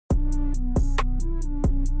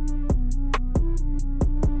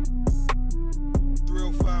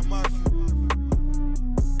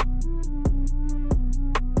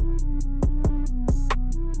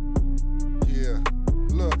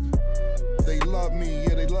love me,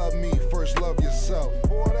 yeah, they love me. First love yourself.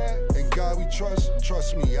 For that, and God we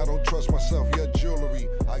trust me. I don't trust myself. Your jewelry,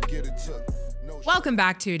 I get it took. Welcome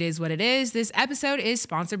back to It Is What It Is. This episode is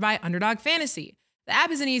sponsored by Underdog Fantasy. The app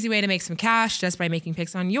is an easy way to make some cash just by making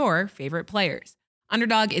picks on your favorite players.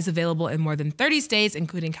 Underdog is available in more than 30 states,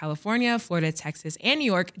 including California, Florida, Texas, and New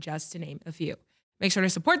York, just to name a few. Make sure to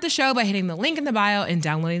support the show by hitting the link in the bio and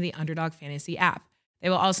downloading the Underdog Fantasy app. They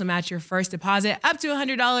will also match your first deposit up to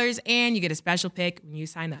 $100, and you get a special pick when you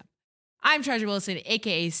sign up. I'm Treasure Wilson,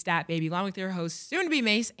 aka Stat Baby, along with your hosts, soon to be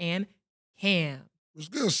Mace and Cam. What's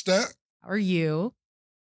good, Stat? How are you?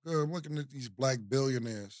 Good. I'm looking at these black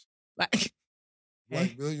billionaires. Black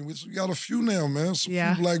billionaires. We got a few now, man. Some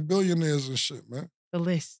Yeah. few black billionaires and shit, man. The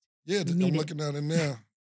list. Yeah, I'm looking at it now.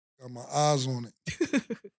 Got my eyes on it.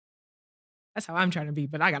 That's how I'm trying to be,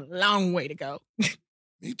 but I got a long way to go.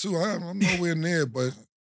 Me too. I'm nowhere near, but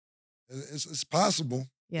it's possible.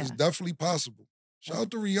 Yeah. It's definitely possible. Shout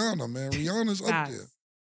out to Rihanna, man. Rihanna's up there.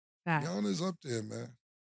 Facts. Rihanna's up there, man.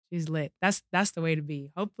 She's lit. That's the way to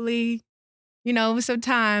be. Hopefully, with some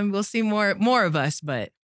time, we'll see more of us,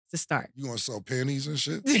 but it's a start. You gonna sell panties and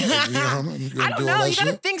shit? I don't know. You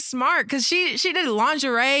gotta think smart, because she did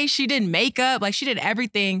lingerie, she did makeup, like she did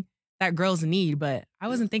everything that girls need, but I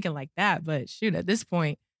wasn't thinking like that. But shoot, at this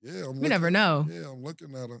point, you never know. Yeah, I'm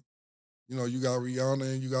looking at her. You got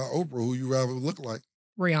Rihanna and you got Oprah. Who you rather look like?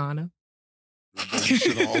 Rihanna.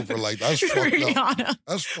 Shit on Oprah like that's fucked Rihanna. up.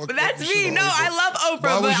 That's fucked but up. that's me. No, I love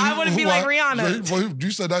Oprah, but I want to be like Rihanna. You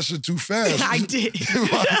said that shit too fast. I did.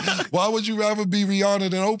 why would you rather be Rihanna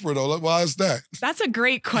than Oprah though? Like, why is that? That's a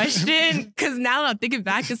great question, because now that I'm thinking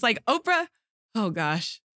back, it's like Oprah. Oh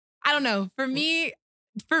gosh, I don't know. For me,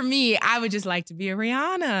 I would just like to be a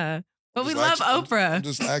Rihanna. But we love Oprah. I'm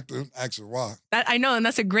just asking why. That I know, and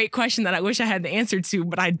that's a great question that I wish I had the answer to,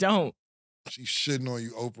 but I don't. She's shitting on you,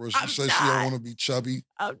 Oprah. She says she don't want to be chubby.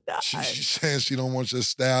 I'm not. She's saying she don't want your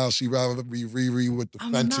style. She rather be Riri with the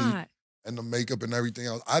Fenty and the makeup and everything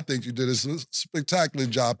else. I think you did a spectacular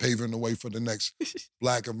job paving the way for the next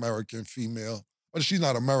Black American female. But she's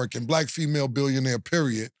not American. Black female billionaire,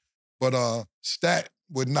 period. But Stat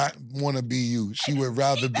would not want to be you. She would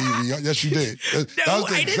rather be Rihanna. Yes, you did. No,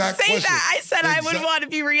 I didn't say question. That. I said I would want to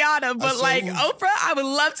be Rihanna, but Oprah, I would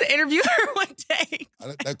love to interview her one day.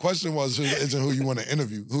 That question isn't who you want to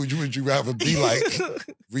interview. Who would you rather be like,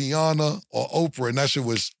 Rihanna or Oprah? And that shit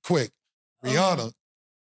was quick. Rihanna.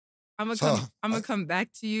 I'm gonna come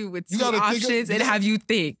back to you with two options and have you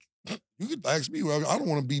think. You could ask me. I don't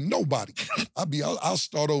want to be nobody. I'll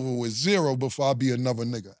start over with zero before I be another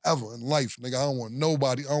nigga ever in life, nigga. I don't want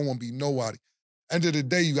nobody. I don't want to be nobody. End of the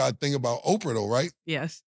day, you gotta think about Oprah though, right?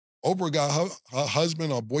 Yes. Oprah got her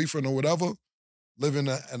husband or boyfriend or whatever living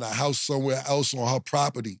in a house somewhere else on her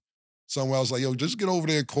property. Somewhere else, like, yo, just get over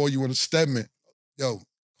there and call you in a Stedman. Yo,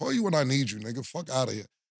 call you when I need you, nigga. Fuck out of here.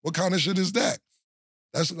 What kind of shit is that?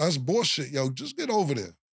 That's bullshit, yo. Just get over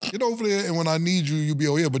there. Get over there, and when I need you, you be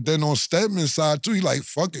over here. But then on Stedman's side, too, he like,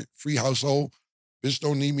 fuck it. Free household. Bitch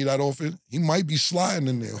don't need me that often. He might be sliding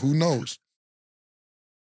in there. Who knows?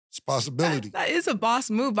 It's a possibility. That is a boss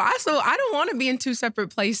move. But also, I don't want to be in two separate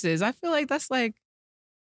places. I feel like that's like...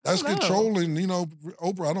 That's controlling,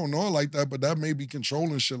 Oprah, I don't know her like that, but that may be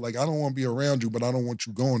controlling shit. Like, I don't want to be around you, but I don't want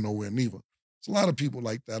you going nowhere neither. There's a lot of people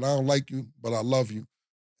like that. I don't like you, but I love you.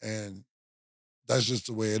 And that's just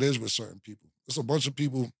the way it is with certain people. There's a bunch of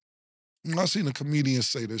people, I seen a comedian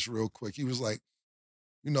say this real quick. He was like,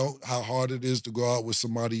 you know how hard it is to go out with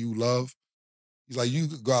somebody you love? He's like, you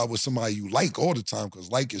could go out with somebody you like all the time, because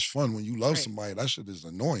like is fun. When you love somebody, that shit is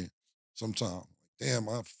annoying sometimes. Damn,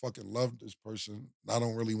 I fucking love this person. I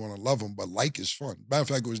don't really want to love them, but like is fun. Matter of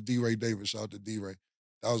fact, it was D-Ray Davis. Shout out to D-Ray.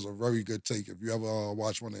 That was a very good take. If you ever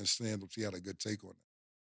watch one of his stand-ups, he had a good take on it.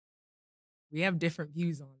 We have different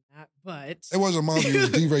views on that, but... It wasn't my view, it was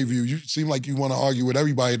D-Ray view. You seem like you want to argue with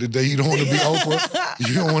everybody today. You don't want to be Oprah.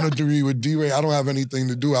 You don't want to be with D-Ray. I don't have anything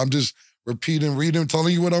to do. I'm just reading,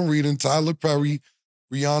 telling you what I'm reading. Tyler Perry,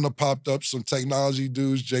 Rihanna popped up, some technology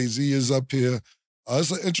dudes. Jay-Z is up here.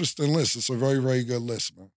 It's an interesting list. It's a very, very good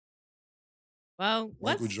list, man. Well,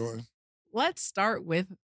 let's start with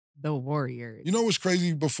the Warriors. You know what's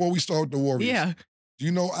crazy? Before we start with the Warriors, yeah. Do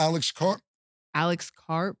you know Alex Karp? Alex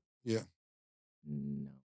Karp? Yeah. No.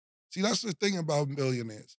 See, that's the thing about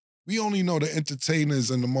millionaires. We only know the entertainers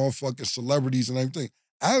and the motherfucking celebrities and everything.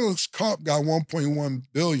 Alex Karp got $1.1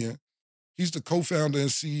 billion. He's the co-founder and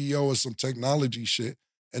CEO of some technology shit.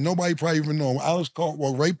 And nobody probably even know him. Alex Karp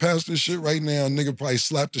walked right past this shit right now. And nigga probably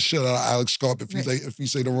slapped the shit out of Alex Karp if he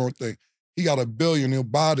say the wrong thing. He got $1 billion. He'll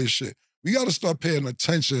buy this shit. We got to start paying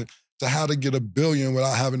attention to how to get $1 billion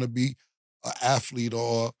without having to be an athlete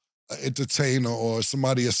or entertainer or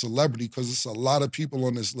somebody, a celebrity, because it's a lot of people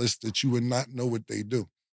on this list that you would not know what they do.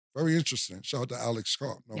 Very interesting. Shout out to Alex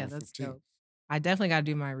Scott, Yeah, number that's 15. dope. I definitely got to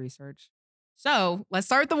do my research. So let's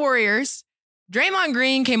start with the Warriors. Draymond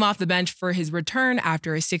Green came off the bench for his return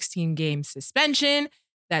after a 16-game suspension.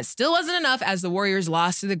 That still wasn't enough as the Warriors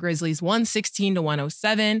lost to the Grizzlies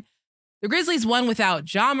 116-107. The Grizzlies won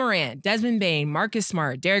without Ja Morant, Desmond Bane, Marcus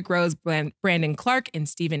Smart, Derrick Rose, Brandon Clark, and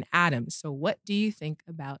Steven Adams. So what do you think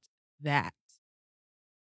about that?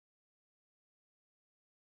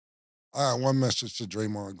 All right, one message to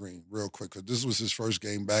Draymond Green, real quick, because this was his first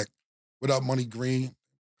game back without Money Green.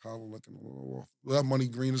 Collar looking a little off. Without Money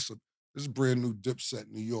Green, this is brand new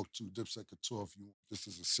Dipset New York too. Dipset Couture. If you want, this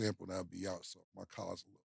is a sample that'll be out. So my collar's a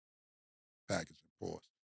little packaging.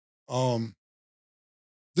 Pause.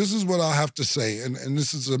 This is what I have to say, and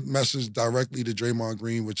this is a message directly to Draymond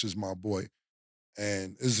Green, which is my boy.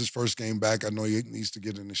 And this is his first game back. I know he needs to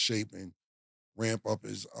get into shape and ramp up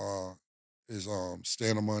his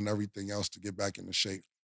stamina and everything else to get back into shape.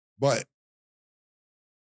 But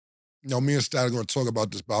me and Stat are going to talk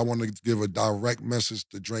about this, but I want to give a direct message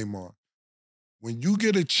to Draymond. When you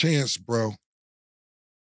get a chance, bro,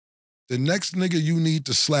 the next nigga you need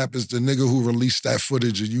to slap is the nigga who released that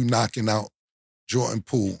footage of you knocking out Jordan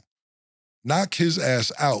Poole. Knock his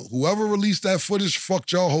ass out. Whoever released that footage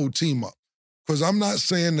fucked your whole team up. Because I'm not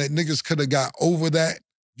saying that niggas could have got over that,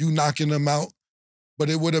 you knocking them out, but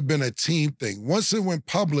it would have been a team thing. Once it went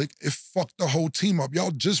public, it fucked the whole team up.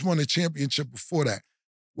 Y'all just won a championship before that.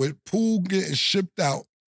 With Poole getting shipped out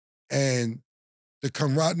and the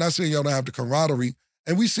camaraderie, not saying y'all don't have the camaraderie,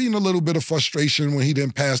 and we seen a little bit of frustration when he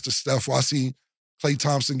didn't pass to Steph. I seen Klay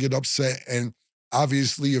Thompson get upset, and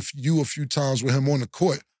obviously a few times with him on the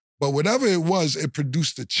court. But whatever it was, it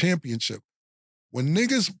produced a championship. When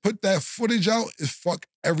niggas put that footage out, it fucked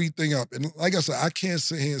everything up. And like I said, I can't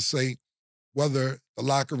sit here and say whether the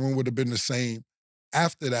locker room would have been the same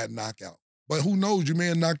after that knockout. But who knows? You may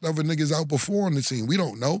have knocked other niggas out before on the team. We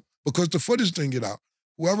don't know because the footage didn't get out.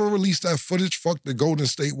 Whoever released that footage fucked the Golden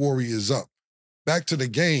State Warriors up. Back to the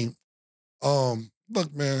game.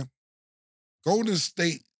 Look, man, Golden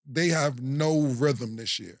State, they have no rhythm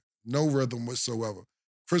this year. No rhythm whatsoever.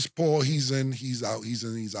 Chris Paul, he's in, he's out, he's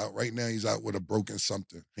in, he's out. Right now, he's out with a broken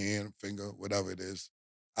something, hand, finger, whatever it is.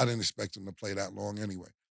 I didn't expect him to play that long anyway.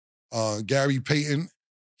 Gary Payton,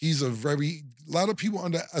 a lot of people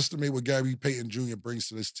underestimate what Gary Payton Jr. brings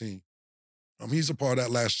to this team. He's a part of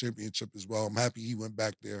that last championship as well. I'm happy he went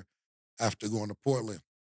back there after going to Portland.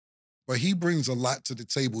 But he brings a lot to the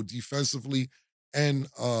table defensively and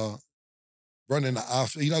running the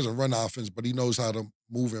offense. He doesn't run the offense, but he knows how to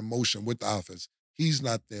move in motion with the offense. He's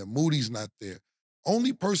not there. Moody's not there.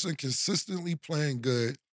 Only person consistently playing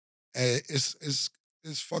good is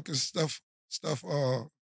fucking Steph.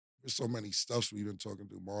 There's so many Stephs we've been talking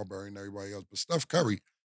to, Marbury and everybody else, but Steph Curry,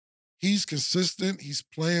 he's consistent. He's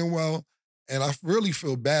playing well. And I really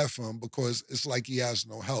feel bad for him because it's like he has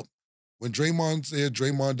no help. When Draymond's there,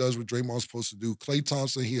 Draymond does what Draymond's supposed to do. Klay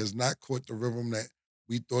Thompson, he has not caught the rhythm that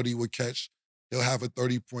we thought he would catch. He'll have a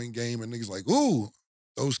 30-point game, and niggas like, ooh,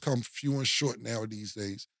 those come few and short now these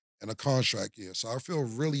days in a contract year. So I feel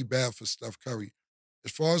really bad for Steph Curry.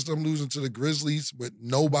 As far as them losing to the Grizzlies with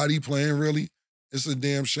nobody playing really, it's a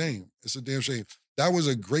damn shame. It's a damn shame. That was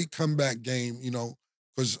a great comeback game,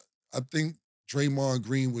 because I think Draymond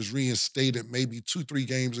Green was reinstated maybe 2-3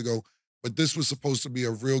 games ago, but this was supposed to be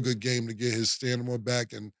a real good game to get his stamina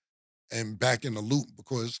back and back in the loop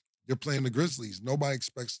because you're playing the Grizzlies. Nobody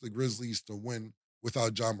expects the Grizzlies to win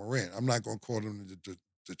without Ja Morant. I'm not going to call them the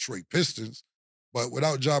Detroit Pistons, but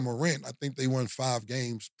without Ja Morant, I think they won 5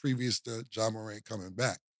 games previous to Ja Morant coming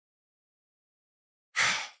back.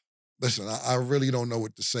 Listen, I really don't know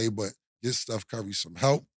what to say, but get Steph Curry some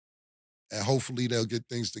help. And hopefully they'll get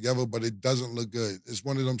things together, but it doesn't look good. It's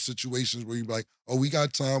one of them situations where you're like, oh, we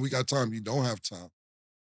got time. You don't have time.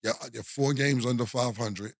 You're 4 games under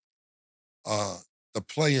 500. The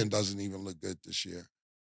play-in doesn't even look good this year.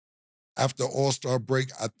 After All-Star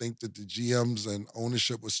break, I think that the GMs and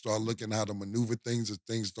ownership will start looking how to maneuver things if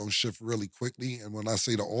things don't shift really quickly. And when I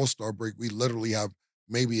say the All-Star break, we literally have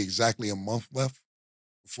maybe exactly a month left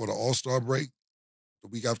before the All-Star break, the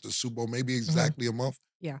week after the Super Bowl, maybe exactly a month.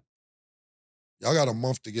 Yeah. Y'all got a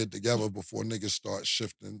month to get together before niggas start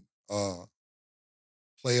shifting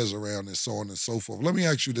players around and so on and so forth. Let me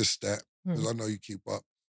ask you this stat, because I know you keep up.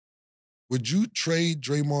 Would you trade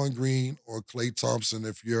Draymond Green or Klay Thompson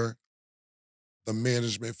if you're the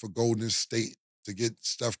management for Golden State to get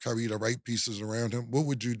Steph Curry the right pieces around him? What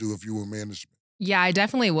would you do if you were management? Yeah, I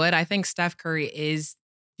definitely would. I think Steph Curry is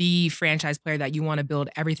the franchise player that you want to build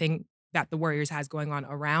everything that the Warriors has going on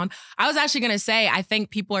around. I was actually going to say, I think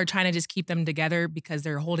people are trying to just keep them together because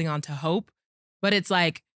they're holding on to hope. But it's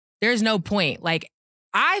like, there's no point. Like,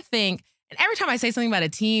 I think, and every time I say something about a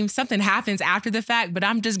team, something happens after the fact, but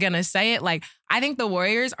I'm just going to say it. Like, I think the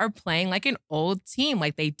Warriors are playing like an old team.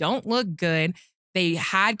 Like, they don't look good. They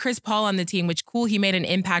had Chris Paul on the team, which cool, he made an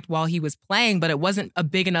impact while he was playing, but it wasn't a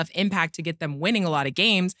big enough impact to get them winning a lot of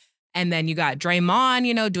games. And then you got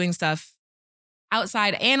Draymond, doing stuff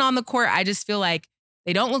outside and on the court. I just feel like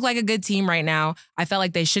they don't look like a good team right now. I felt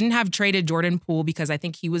like they shouldn't have traded Jordan Poole because I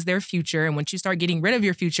think he was their future. And once you start getting rid of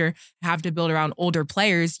your future, have to build around older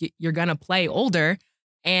players, you're going to play older.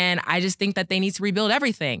 And I just think that they need to rebuild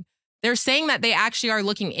everything. They're saying that they actually are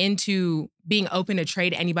looking into being open to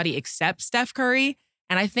trade anybody except Steph Curry.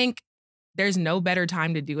 And I think there's no better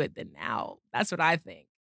time to do it than now. That's what I think.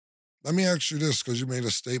 Let me ask you this, because you made a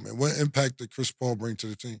statement. What impact did Chris Paul bring to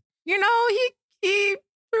the team? He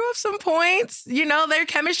threw up some points. Their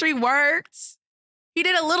chemistry worked. He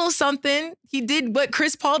did a little something. He did what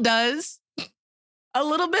Chris Paul does. A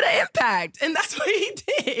little bit of impact. And that's what he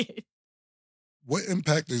did. What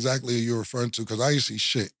impact exactly are you referring to? Because I didn't see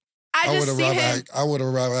shit. I would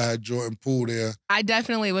have rather had Jordan Poole there. I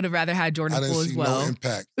definitely would have rather had Jordan Poole as well. I didn't see no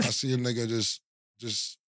impact. I see a nigga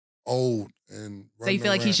just old and so you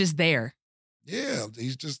feel like he's just there? Yeah,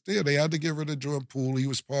 he's just there. They had to get rid of Jordan Poole. He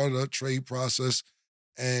was part of the trade process.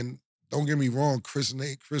 And don't get me wrong, Chris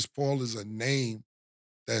Paul is a name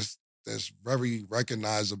that's very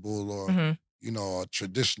recognizable, or a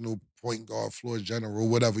traditional point guard, floor general,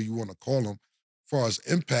 whatever you want to call him. As far as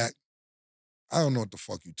impact, I don't know what the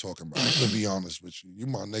fuck you talking about, to be honest with you. You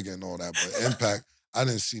my nigga and all that, but impact, I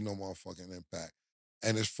didn't see no motherfucking impact.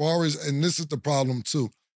 And as far as, and this is the problem too,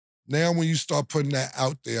 now when you start putting that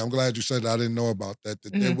out there, I'm glad you said that, I didn't know about that,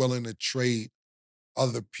 they're willing to trade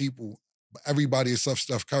other people, everybody except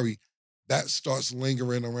Steph Curry, that starts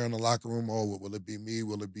lingering around the locker room. Oh, will it be me?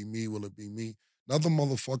 Will it be me? Will it be me? Another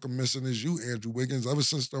motherfucker missing is you, Andrew Wiggins. Ever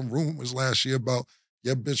since them rumors last year about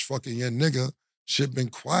your bitch fucking your nigga, shit been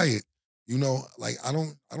quiet. I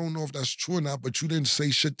don't know if that's true or not, but you didn't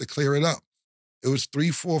say shit to clear it up. It was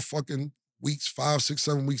 3-4 fucking weeks, 5, 6,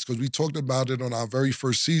 7 weeks, because we talked about it on our very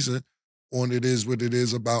first season on It Is What It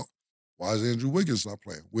Is about why is Andrew Wiggins not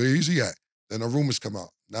playing? Where is he at? Then the rumors come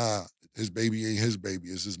out. Nah, his baby ain't his baby.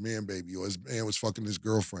 It's his man baby, or his man was fucking his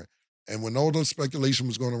girlfriend. And when all the speculation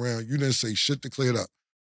was going around, you didn't say shit to clear it up.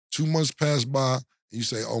 2 months passed by, and you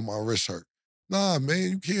say, oh, my wrist hurt. Nah,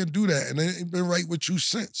 man, you can't do that. And it ain't been right with you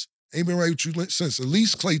since. Ain't been right with you since. At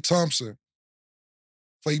least Klay Thompson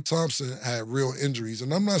had real injuries.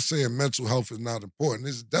 And I'm not saying mental health is not important.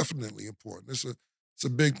 It's definitely important. It's a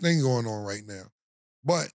big thing going on right now.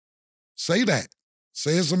 But say that.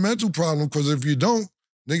 Say it's a mental problem, because if you don't,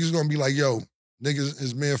 niggas gonna be like, yo, niggas,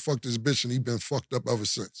 his man fucked his bitch and he been fucked up ever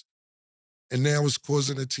since. And now it's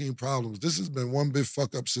causing the team problems. This has been one big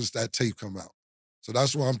fuck up since that tape come out. So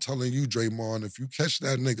that's why I'm telling you, Draymond, if you catch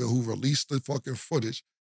that nigga who released the fucking footage,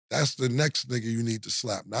 that's the next nigga you need to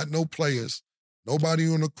slap. Not no players, nobody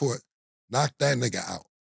on the court. Knock that nigga out,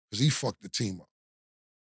 because he fucked the team up.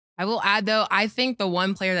 I will add, though, I think the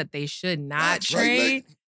one player that they should not trade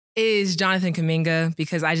is Jonathan Kuminga,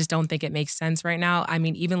 because I just don't think it makes sense right now. I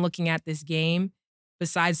mean, even looking at this game,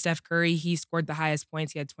 besides Steph Curry, he scored the highest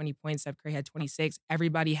points. He had 20 points. Steph Curry had 26.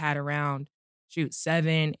 Everybody had around,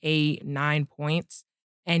 7, 8, 9 points.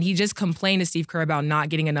 And he just complained to Steve Kerr about not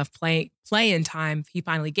getting enough play-in time. He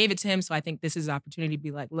finally gave it to him. So I think this is an opportunity to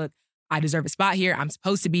be like, look, I deserve a spot here. I'm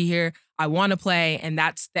supposed to be here. I want to play. And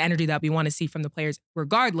that's the energy that we want to see from the players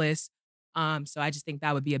regardless. So I just think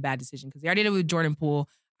that would be a bad decision, because they already did it with Jordan Poole.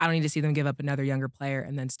 I don't need to see them give up another younger player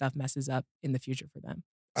and then stuff messes up in the future for them.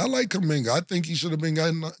 I like Kuminga. I think he should have been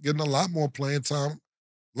getting a lot more playing time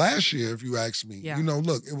last year, if you ask me. Yeah.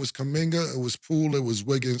 Look, it was Kuminga, it was Poole, it was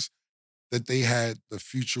Wiggins that they had the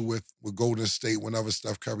future with Golden State whenever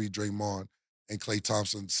Steph Curry, Draymond, and Klay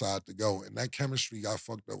Thompson decided to go. And that chemistry got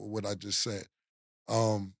fucked up with what I just said.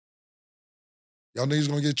 Y'all niggas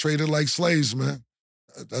gonna get traded like slaves, man.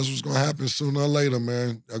 That's what's gonna happen sooner or later,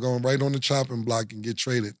 man. Y'all going right on the chopping block and get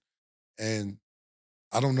traded. And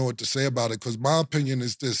I don't know what to say about it, because my opinion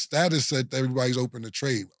is this: status said that everybody's open to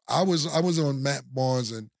trade. I was on Matt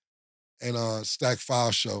Barnes and Stack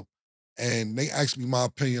 5 show, and they asked me my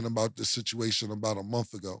opinion about this situation about a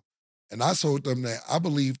month ago. And I told them that I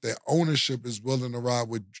believe that ownership is willing to ride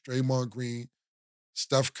with Draymond Green,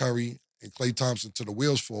 Steph Curry, and Klay Thompson till the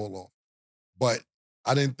wheels fall off. But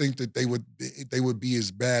I didn't think that they would be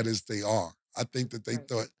as bad as they are. I think that they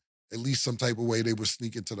thought at least some type of way they would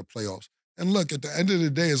sneak into the playoffs. And look, at the end of the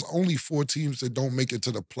day, it's only 4 teams that don't make it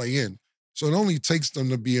to the play-in. So it only takes them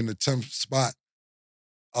to be in the 10th spot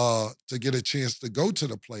to get a chance to go to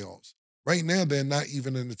the playoffs. Right now, they're not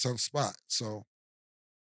even in the 10th spot. So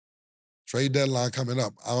trade deadline coming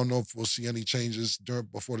up. I don't know if we'll see any changes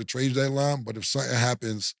before the trade deadline, but if something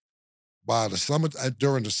happens by the summer,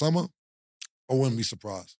 during the summer, I wouldn't be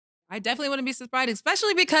surprised. I definitely wouldn't be surprised,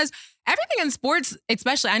 especially because everything in sports,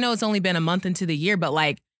 especially, I know it's only been a month into the year, but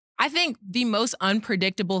like, I think the most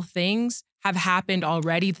unpredictable things have happened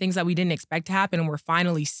already, things that we didn't expect to happen, and we're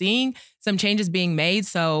finally seeing some changes being made.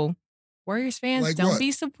 So Warriors fans, Like don't what?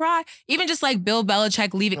 be surprised. Even just like Bill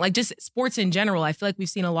Belichick leaving, like just sports in general, I feel like we've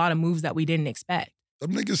seen a lot of moves that we didn't expect.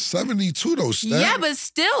 Them niggas 72 though, Stat. Yeah, but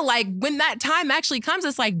still, like when that time actually comes,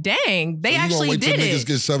 it's like, dang, they So actually wait did till it. niggas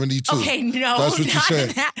get 72. Okay, no, That's what you not said.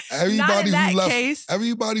 in that, Everybody not in that who left, case.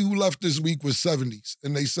 everybody who left this week was 70s,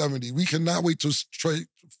 and they 70. We cannot wait till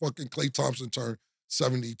fucking Klay Thompson turn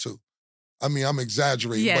 72. I mean, I'm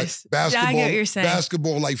exaggerating, Yes. but basketball, I get what you're saying.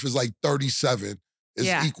 basketball life is like 37 is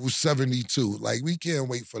Yeah. equals 72. Like, we can't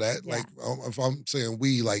wait for that. Yeah. Like, if I'm saying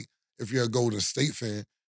we, like, if you're a Golden State fan,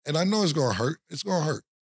 and I know it's going to hurt. It's going to hurt.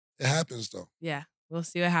 It happens, though. Yeah, we'll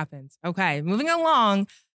see what happens. Okay, moving along.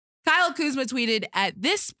 Kyle Kuzma tweeted, at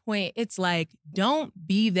this point, it's like, don't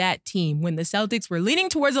be that team. When the Celtics were leaning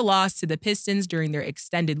towards a loss to the Pistons during their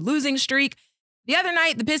extended losing streak, the other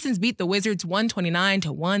night, the Pistons beat the Wizards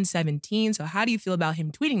 129-117. So how do you feel about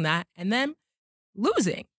him tweeting that and them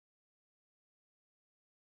losing?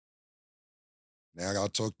 Now I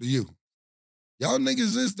got to talk to you. Y'all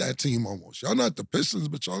niggas is that team almost. Y'all not the Pistons,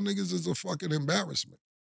 but y'all niggas is a fucking embarrassment.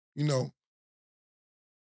 You know,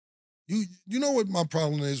 you know what my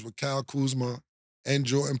problem is with Kyle Kuzma and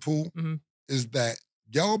Jordan Poole? Mm-hmm. Is that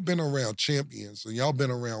y'all been around champions and y'all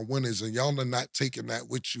been around winners and y'all are not taking that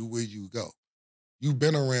with you where you go. You've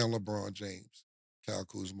been around LeBron James, Kyle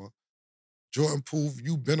Kuzma. Jordan Poole,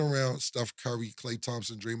 you've been around Steph Curry, Klay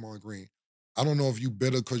Thompson, Draymond Green. I don't know if you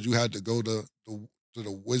bitter because you had to go to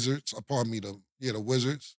the Wizards. Pardon me, the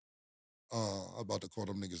Wizards. I'm about to call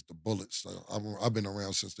them niggas the Bullets. I've been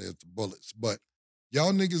around since they was the Bullets. But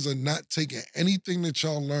y'all niggas are not taking anything that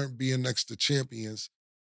y'all learned being next to champions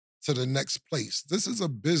to the next place. This is a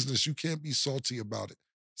business. You can't be salty about it.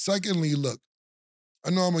 Secondly, look, I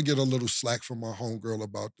know I'm going to get a little slack from my homegirl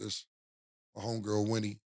about this. My homegirl,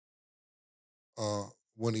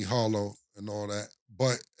 Winnie Harlow and all that.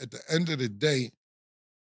 But at the end of the day,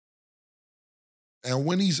 and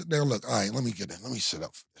Winnie's, now look, all right, let me get in. Let me sit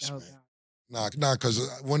up for this, man. Nah,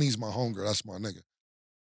 because Winnie's my homegirl. That's my nigga.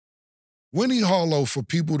 Winnie Harlow, for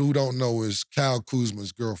people who don't know, is Kyle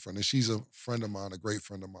Kuzma's girlfriend, and she's a friend of mine, a great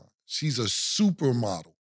friend of mine. She's a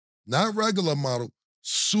supermodel. Not regular model,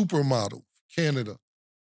 supermodel. Canada.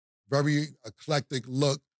 Very eclectic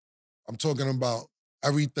look. I'm talking about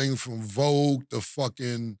everything from Vogue to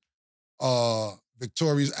fucking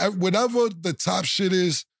Victoria's. Whatever the top shit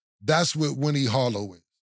is, that's what Winnie Harlow is.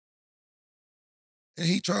 And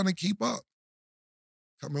he trying to keep up.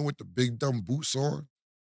 Coming with the big dumb boots on,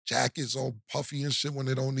 jackets all puffy and shit when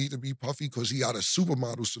they don't need to be puffy because he got a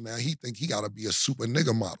supermodel, so now he think he got to be a super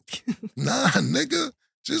nigga model. Nah, nigga.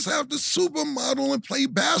 Just have the supermodel and play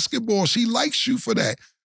basketball. She likes you for that.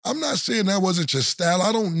 I'm not saying that wasn't your style.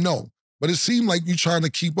 I don't know. But it seemed like you trying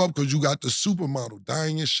to keep up because you got the supermodel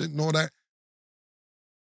dying and shit and all that.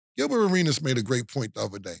 Gilbert Arenas made a great point the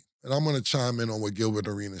other day, and I'm going to chime in on what Gilbert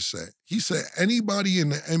Arenas said. He said, anybody in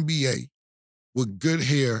the NBA with good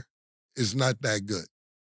hair is not that good.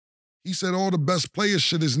 He said all the best players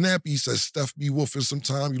shit is nappy. He said Steph be woofing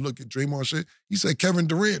sometime. You look at Draymond shit. He said Kevin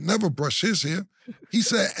Durant never brushed his hair. He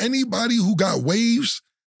said anybody who got waves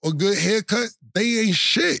or good haircut, they ain't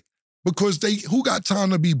shit because who got time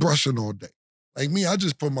to be brushing all day? Like me, I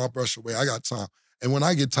just put my brush away. I got time. And when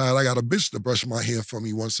I get tired, I got a bitch to brush my hair for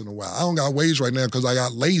me once in a while. I don't got waves right now because I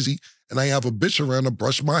got lazy and I have a bitch around to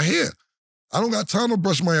brush my hair. I don't got time to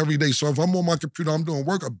brush my hair every day. So if I'm on my computer, I'm doing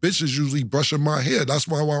work, a bitch is usually brushing my hair. That's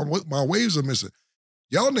why my waves are missing.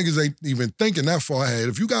 Y'all niggas ain't even thinking that far ahead.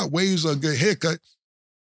 If you got waves or a good haircut,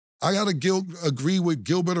 I got to agree with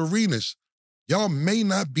Gilbert Arenas. Y'all may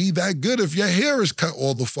not be that good if your hair is cut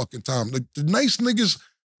all the fucking time. The nice niggas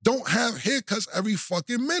don't have haircuts every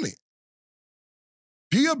fucking minute.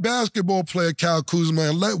 Be a basketball player, Kyle Kuzma,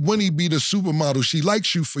 and let Winnie be the supermodel. She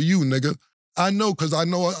likes you for you, nigga. I know, because I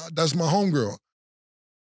know that's my homegirl.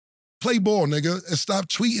 Play ball, nigga, and stop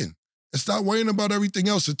tweeting. And stop worrying about everything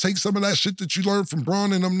else. And take some of that shit that you learned from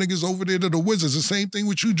Braun and them niggas over there to the Wizards. The same thing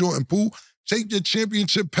with you, Jordan Poole. Take your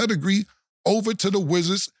championship pedigree over to the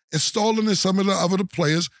Wizards, installing in some of the other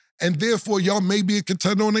players, and therefore y'all may be a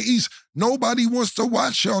contender on the East. Nobody wants to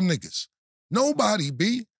watch y'all niggas. Nobody,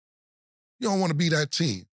 B. You don't want to be that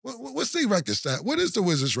team. What's their record stat? What is the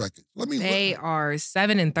Wizards' record? They are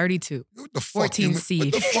 7-32. What the fuck 14 you seed.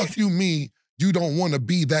 What the fuck you mean you don't want to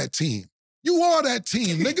be that team? You are that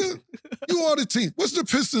team, nigga. You are the team. What's the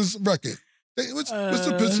Pistons' record? What's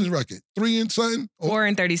the Pistons' record? 3-10?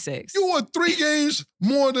 4-36. You are 3 games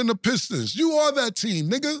more than the Pistons. You are that team,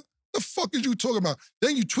 nigga. The fuck is you talking about?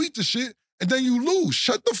 Then you tweet the shit and then you lose.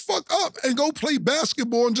 Shut the fuck up and go play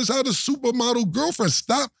basketball and just have a supermodel girlfriend.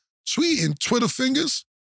 Stop tweeting, Twitter fingers.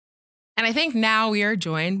 And I think now we are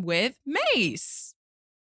joined with Mace.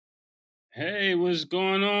 Hey, what's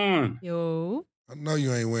going on? Yo. I know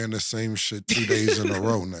you ain't wearing the same shit 2 days in a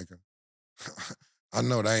row, nigga. I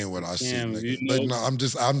know that ain't what I see, nigga. But no, I'm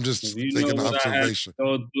just taking an observation.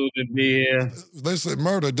 Go through to be here. Listen,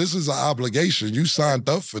 Murder, this is an obligation. You signed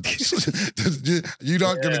up for this. You're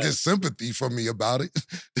not gonna get sympathy from me about it.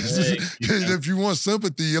 If you want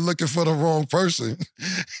sympathy, you're looking for the wrong person.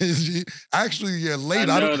 Actually, you're late.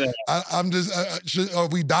 I'm just. Are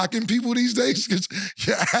we docking people these days? Because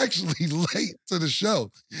you're actually late to the show.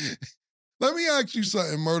 Let me ask you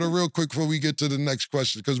something, Murder, real quick before we get to the next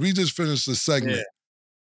question, because we just finished the segment. Yeah.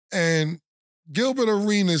 And Gilbert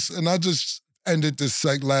Arenas, and I just ended this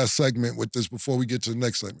last segment with this before we get to the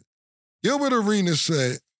next segment. Gilbert Arenas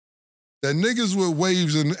said that niggas with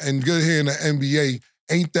waves and good hair in the NBA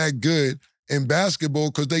ain't that good in basketball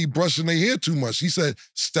because they brushing their hair too much. He said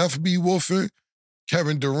Steph be wolfing,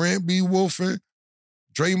 Kevin Durant be wolfing,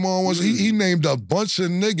 Draymond was, he named a bunch of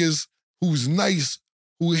niggas who's nice,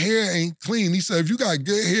 who hair ain't clean. He said, if you got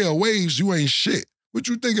good hair or waves, you ain't shit. What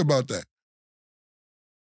you think about that?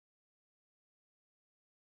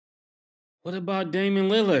 What about Damian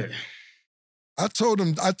Lillard? I told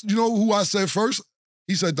him, you know who I said first?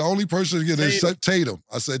 He said the only person to get it is Tatum.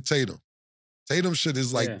 I said Tatum. Tatum shit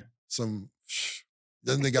is like some,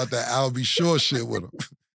 then they got that Albie Shore shit with him.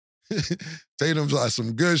 Tatum's like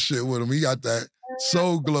some good shit with him. He got that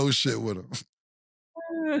Soul Glow shit with him.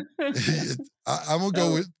 I'm going to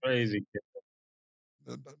go with... Crazy.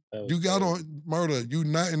 You got on Murder. You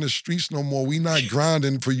not in the streets no more. We not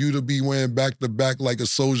grinding for you to be wearing back to back like a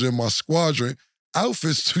soldier in my squadron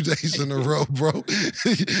outfits 2 days in a row, bro.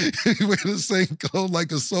 You wear the same clothes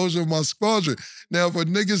like a soldier in my squadron. Now, if a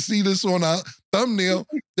nigga see this on our thumbnail,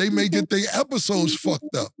 they may get their episodes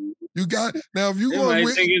fucked up. You got now if you going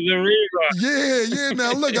think it's a rerun. Yeah.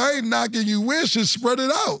 Now look, I ain't knocking you. Wear shit, spread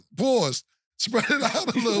it out. Pause. Spread it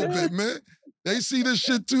out a little bit, man. They see this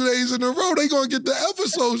shit 2 days in a row, they gonna get the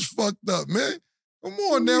episodes fucked up, man. Come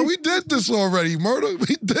on now, we did this already, Murder.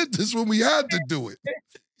 We did this when we had to do it.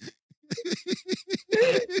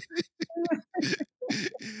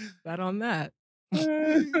 Bet on that.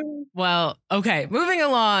 Well, okay, moving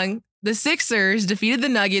along. The Sixers defeated the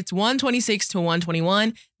Nuggets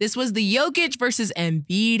 126-121. This was the Jokic versus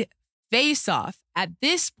Embiid face-off. At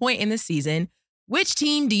this point in the season, which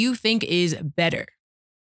team do you think is better?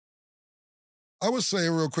 I would say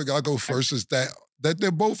real quick, I'll go first, is that they're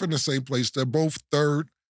both in the same place. They're both third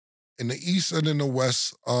in the East and in the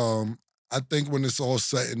West. I think when it's all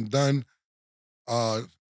said and done,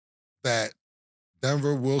 that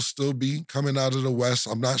Denver will still be coming out of the West.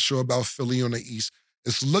 I'm not sure about Philly on the East.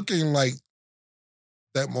 It's looking like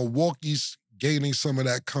that Milwaukee's gaining some of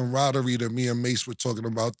that camaraderie that me and Mace were talking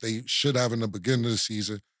about they should have in the beginning of the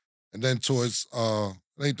season. And then towards, it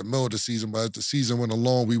ain't the middle of the season, but as the season went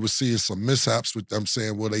along, we were seeing some mishaps with them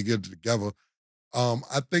saying, will they get it together?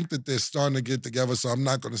 I think that they're starting to get together, so I'm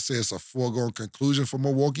not going to say it's a foregone conclusion for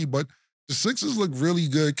Milwaukee, but the Sixers look really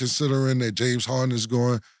good considering that James Harden is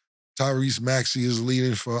going. Tyrese Maxey is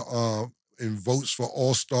leading for in votes for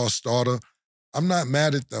All-Star starter. I'm not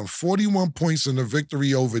mad at them. 41 points in the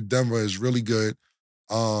victory over Denver is really good.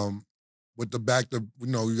 With the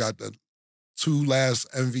you got the 2 last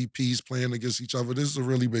MVPs playing against each other. This is a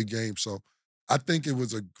really big game. So I think it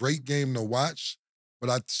was a great game to watch, but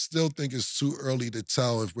I still think it's too early to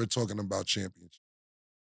tell if we're talking about champions.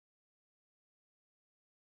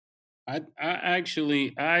 I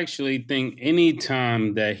actually think any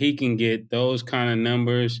time that he can get those kind of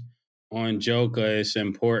numbers on Joker is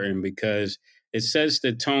important because it sets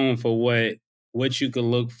the tone for what you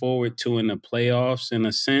can look forward to in the playoffs in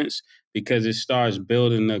a sense, because it starts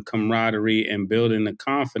building the camaraderie and building the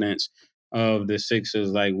confidence of the Sixers,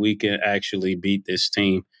 like we can actually beat this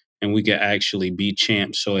team and we can actually be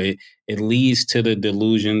champs. So it leads to the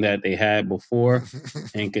delusion that they had before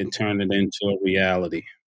and can turn it into a reality.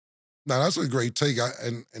 Now, that's a great take,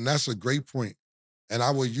 and that's a great point. And I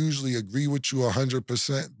would usually agree with you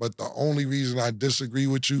 100%, but the only reason I disagree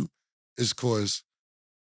with you is because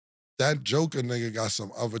that Joker nigga got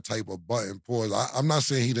some other type of button. Pause. I'm not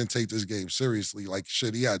saying he didn't take this game seriously. Like,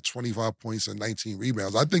 shit, he had 25 points and 19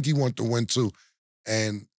 rebounds. I think he wanted to win too.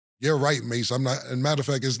 And you're right, Mace. I'm not, and matter of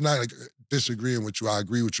fact, it's not like disagreeing with you. I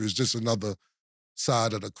agree with you. It's just another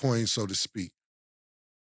side of the coin, so to speak.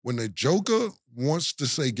 When the Joker wants to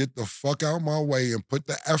say, get the fuck out my way and put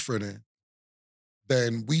the effort in,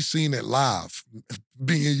 then we seen it live,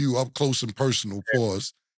 being you up close and personal,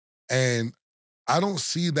 pause. And I don't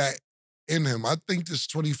see that in him. I think this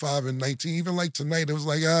 25 and 19, even like tonight, it was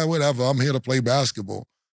like, whatever, I'm here to play basketball.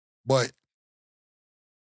 But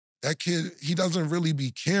that kid, he doesn't really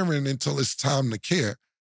be caring until it's time to care.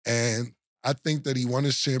 And I think that he won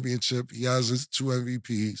his championship. He has his 2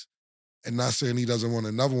 MVPs. And not saying he doesn't want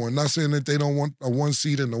another one. Not saying that they don't want a 1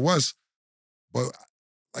 seed in the West. But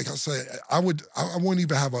like I said, I wouldn't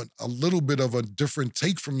even have a little bit of a different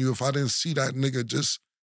take from you if I didn't see that nigga just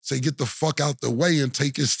say, get the fuck out the way and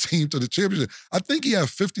take his team to the championship. I think he had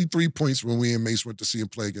 53 points when we and Mace went to see him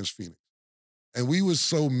play against Phoenix. And we was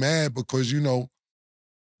so mad because,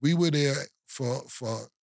 we were there for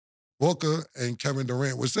Booker and Kevin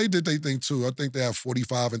Durant, which they did their thing too. I think they had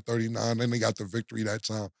 45 and 39, and they got the victory that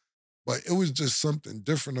time. But it was just something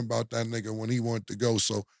different about that nigga when he wanted to go.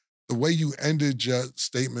 So the way you ended your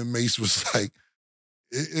statement, Mace, was like,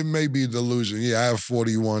 it may be a delusion. Yeah, I have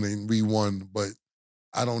 41 and we won, but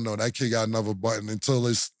I don't know. That kid got another button.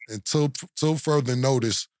 Until further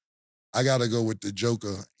notice, I got to go with the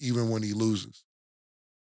Joker, even when he loses.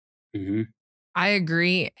 Mm-hmm. I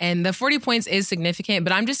agree. And the 40 points is significant,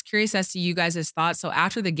 but I'm just curious as to you guys' thoughts. So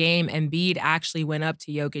after the game, Embiid actually went up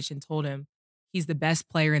to Jokic and told him he's the best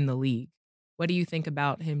player in the league. What do you think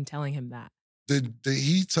about him telling him that? Did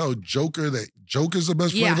he tell Joker that Joker's the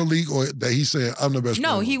best player in the league, or that he said, I'm the best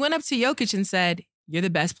player? No, he went up to Jokic and said, you're the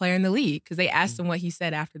best player in the league, because they asked him what he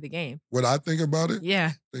said after the game. What I think about it?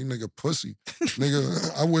 Yeah. They nigga pussy.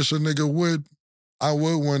 Nigga, I wish a nigga would. I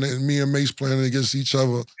would want it, me and Mace playing against each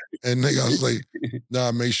other. And nigga, I was like,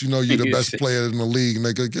 nah, Mace, you're the best player in the league,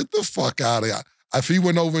 nigga. Get the fuck out of here. If he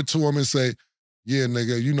went over to him and say, yeah,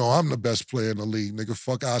 nigga, I'm the best player in the league, nigga.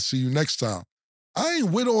 Fuck, I'll see you next time. I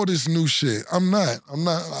ain't with all this new shit. I'm not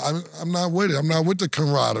with it. I'm not with the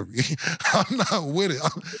camaraderie. I'm not with it.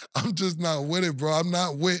 I'm just not with it, bro. I'm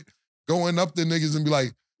not with going up to niggas and be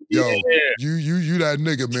like, yo, you that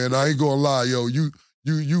nigga, man. I ain't gonna lie, yo. You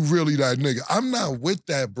really that nigga. I'm not with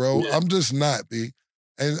that, bro. Yeah. I'm just not, B.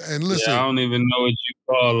 And listen. Yeah, I don't even know what you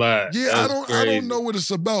call that. Yeah, I don't know what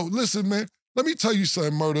it's about. Listen, man. Let me tell you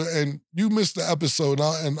something, Murder, and you missed the episode,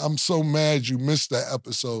 and I'm so mad you missed that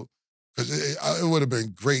episode, because it would have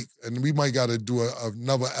been great, and we might got to do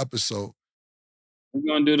another episode. We're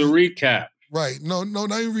going to do the recap. Right. No,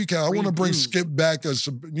 not even recap. I want to bring Skip back, because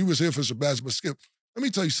you was here for Sebastian, but Skip, let me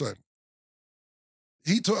tell you something.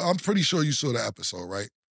 I'm pretty sure you saw the episode, right?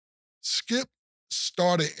 Skip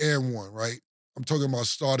started Air One, right? I'm talking about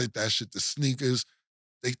started that shit, the sneakers.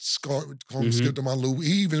 They call him Skip to my Lou.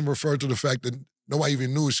 He even referred to the fact that nobody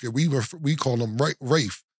even knew Skip. We call him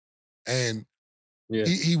Rafe. And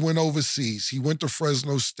he went overseas. He went to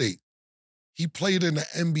Fresno State. He played in the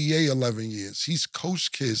NBA 11 years. He's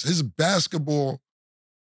coached kids. His basketball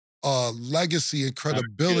legacy and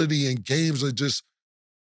credibility in games are just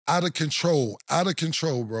out of control,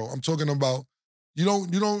 bro. I'm talking about you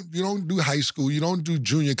don't do high school, you don't do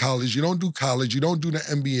junior college, you don't do college, you don't do the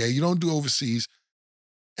NBA, you don't do overseas.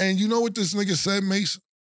 And you know what this nigga said, Mace?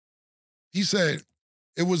 He said,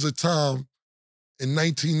 it was a time in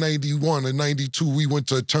 1991 and 92, we went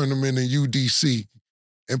to a tournament in UDC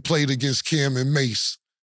and played against Cam and Mace.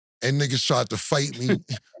 And niggas tried to fight me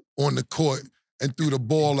on the court and threw the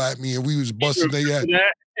ball at me, and we was busting their ass.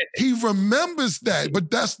 He remembers that, but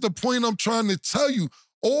that's the point I'm trying to tell you.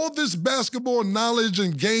 All this basketball knowledge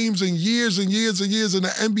and games and years and years and years in the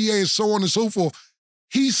NBA and so on and so forth,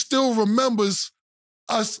 he still remembers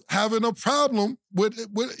us having a problem with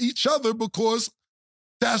each other, because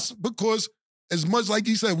as much like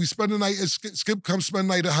he said, we spend the night, Skip comes spend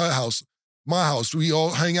the night at her house, my house, we all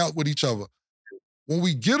hang out with each other. When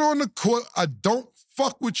we get on the court, I don't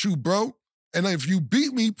fuck with you, bro. And if you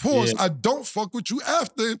beat me, I don't fuck with you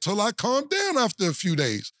after until I calm down after a few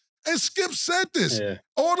days. And Skip said this. Yeah.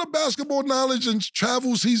 All the basketball knowledge and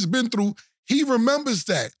travels he's been through, he remembers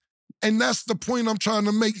that. And that's the point I'm trying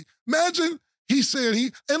to make. Imagine he said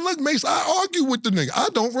and look, Mace, I argue with the nigga. I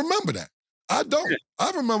don't remember that. I don't. Yeah.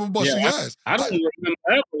 I remember busting ass. I don't remember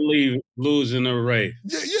ever losing a race.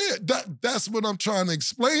 Yeah. That's what I'm trying to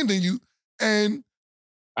explain to you. And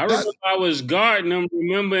I remember I was guarding him,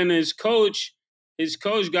 remembering his coach his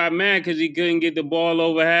coach got mad because he couldn't get the ball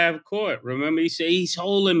over half court. Remember, he said he's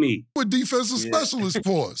holding me. With defensive Yeah. specialist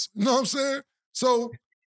pause. You know what I'm saying? So,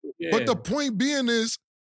 but the point being is,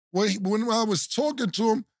 when I was talking to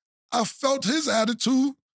him, I felt his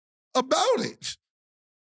attitude about it.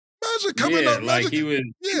 Imagine coming up, like he was.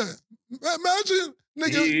 Yeah, imagine,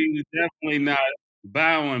 nigga. He was definitely not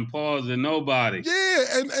bowing, pause to nobody. Yeah,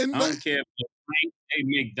 and I don't care if they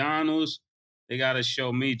McDonald's. They gotta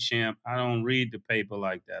show me, champ. I don't read the paper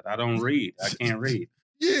like that. I don't read. I can't read.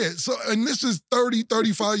 Yeah, so, and this is 30,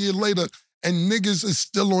 35 years later, and niggas is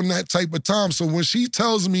still on that type of time. So when she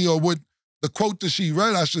tells me, or what the quote that she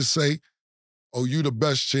read, I should say, oh, you the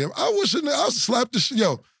best champ. I'll slap the shit.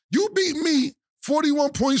 Yo, you beat me,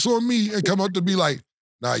 41 points on me, and come up to be like,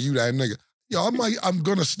 nah, you that nigga. Yo, I'm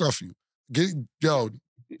gonna snuff you. Yo,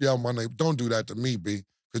 my name, don't do that to me, B.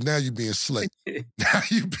 Because now you being slick. Now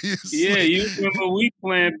you being slick. Yeah, you remember we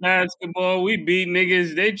playing basketball, we beat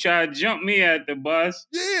niggas, they try to jump me at the bus.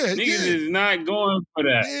 Yeah, niggas is not going for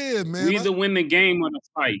that. Yeah, man. We either win the game or the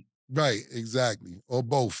fight. Right, exactly. Or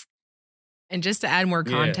both. And just to add more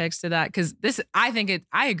context to that, because I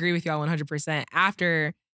agree with y'all 100%.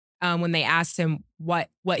 After when they asked him what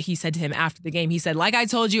he said to him after the game, he said, like I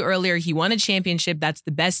told you earlier, he won a championship. That's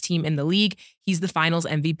the best team in the league. He's the finals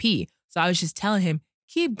MVP. So I was just telling him,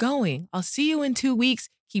 keep going. I'll see you in 2 weeks.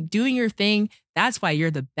 Keep doing your thing. That's why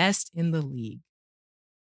you're the best in the league.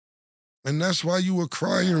 And that's why you were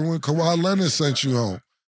crying when Kawhi Leonard sent you home.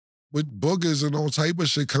 With boogers and all type of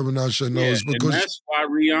shit coming out your nose. Because and that's why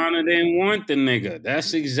Rihanna didn't want the nigga.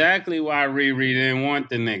 That's exactly why Riri didn't want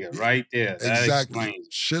the nigga right there. That explains.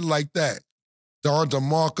 Shit like that. Don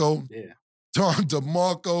DeMarco. Yeah. Don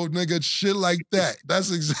DeMarco, nigga, shit like that. That's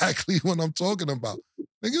exactly what I'm talking about.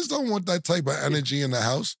 Niggas don't want that type of energy in the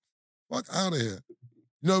house. Fuck out of here.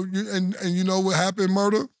 You know, and you know what happened,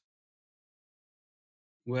 Murder?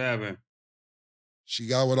 What happened? She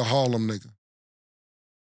got with a Harlem nigga.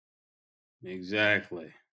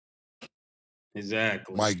 Exactly.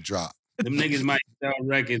 Mic drop. Them niggas might sell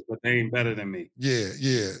records, but they ain't better than me. Yeah.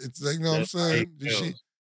 It's like, you know what I'm saying?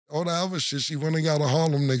 All the other shit, she went and got a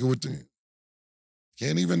Harlem nigga with the...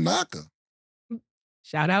 Can't even knock her.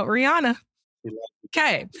 Shout out Rihanna.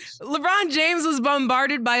 Okay. LeBron James was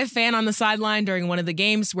bombarded by a fan on the sideline during one of the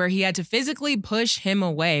games where he had to physically push him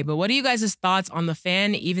away. But what are you guys' thoughts on the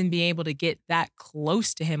fan even being able to get that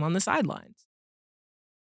close to him on the sidelines?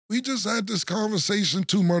 We just had this conversation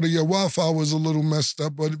too, Murder. Your Wi-Fi was a little messed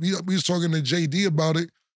up, but we was talking to JD about it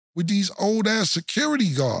with these old-ass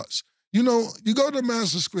security guards. You know, you go to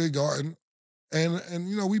Madison Square Garden, and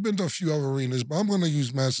you know, we've been to a few other arenas, but I'm going to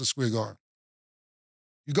use Madison Square Garden.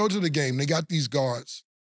 You go to the game, they got these guards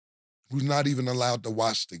who's not even allowed to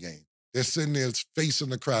watch the game. They're sitting there facing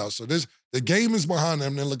the crowd. So the game is behind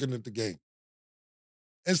them, they're looking at the game.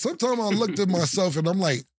 And sometimes I looked at myself and I'm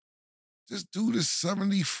like, this dude is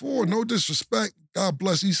 74. No disrespect. God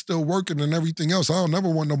bless, he's still working and everything else. I don't never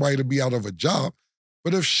want nobody to be out of a job.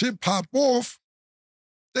 But if shit pop off,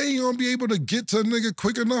 they ain't gonna be able to get to a nigga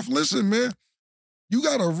quick enough. Listen, man, you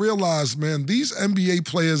gotta realize, man, these NBA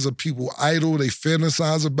players are people idle. They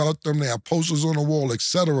fantasize about them. They have posters on the wall,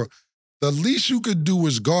 etc. The least you could do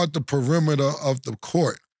is guard the perimeter of the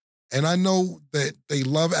court. And I know that they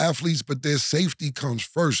love athletes, but their safety comes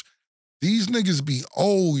first. These niggas be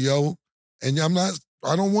old, yo. And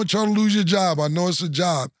I don't want y'all to lose your job. I know it's a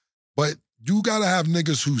job. But you gotta have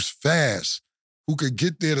niggas who's fast, who could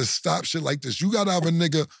get there to stop shit like this. You gotta have a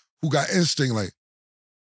nigga who got instinct like,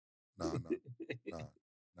 nah.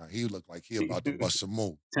 He look like he about to bust a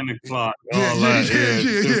move. 10 o'clock. Yeah,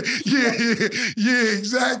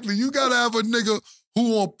 exactly. You gotta have a nigga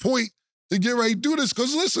who on point to get ready to do this.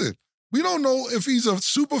 Cause listen, we don't know if he's a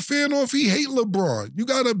super fan or if he hate LeBron. You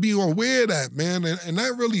gotta be aware of that, man. And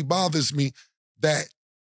that really bothers me that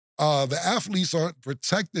the athletes aren't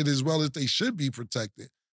protected as well as they should be protected.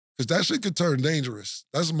 Because that shit could turn dangerous.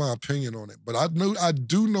 That's my opinion on it. But I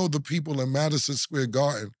do know the people in Madison Square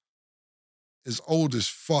Garden is old as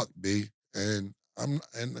fuck, B. And I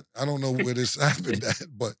don't know where this happened at,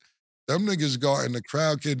 but them niggas guarding the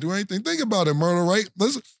crowd can't do anything. Think about it, Murder, right?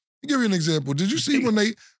 Let me give you an example. Did you see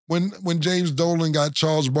when James Dolan got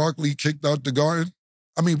Charles Barkley kicked out the Garden?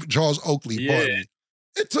 I mean, Charles Oakley, pardon me.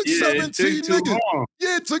 It took 17 niggas.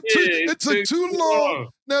 Yeah, it took too long.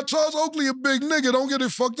 Now, Charles Oakley a big nigga, don't get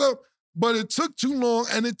it fucked up, but it took too long,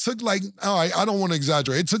 and it took like, all right, I don't want to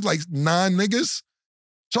exaggerate. It took like 9 niggas.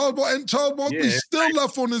 Charles Barkley still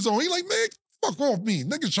left on his own. He like, man, fuck off me.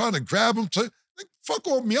 Niggas trying to grab him. Fuck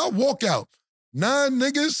off me. I'll walk out. 9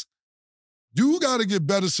 niggas. You got to get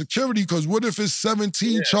better security because what if it's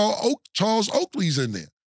 17 Charles Oakley's in there?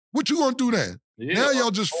 What you gonna do then? Yeah, Now y'all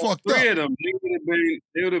just all fucked three up. of them,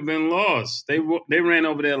 they would have been lost. They ran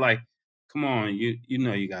over there like, come on, you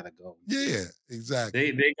know you gotta go. Yeah, exactly.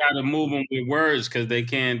 They gotta move them with words because they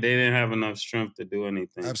didn't have enough strength to do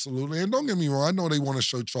anything. Absolutely. And don't get me wrong, I know they want to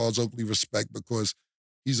show Charles Oakley respect because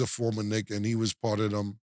he's a former Knick and he was part of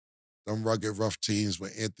them rugged rough teams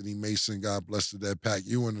with Anthony Mason, God bless the dead, Pat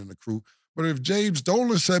Ewing and the crew. But if James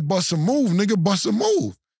Dolan said bust a move, nigga, bust a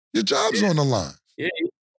move. Your job's on the line. Yeah,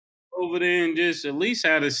 over there and just at least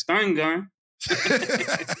had a stun gun.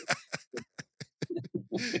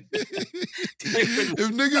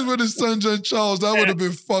 If niggas would have son John Charles, that would have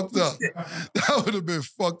been fucked up. That would have been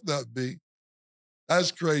fucked up, B.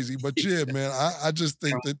 That's crazy. But yeah, man, I just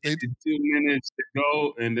think that they 2 minutes to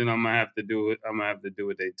go, and then I'm gonna have to do it. I'm gonna have to do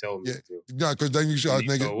what they told me to. Yeah, because then you start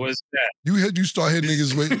nigga. Go, what's that? You start hitting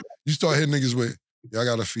niggas with. You start hitting niggas with. Yeah, I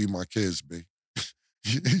gotta feed my kids, B.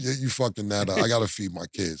 You fucking that up. I gotta feed my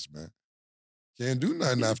kids, man. Can't do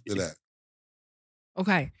nothing after that.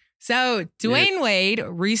 Okay. So Dwayne Wade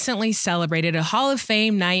recently celebrated a Hall of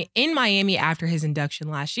Fame night in Miami after his induction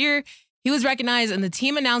last year. He was recognized and the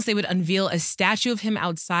team announced they would unveil a statue of him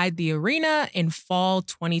outside the arena in fall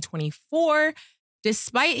 2024.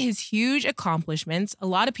 Despite his huge accomplishments, a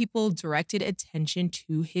lot of people directed attention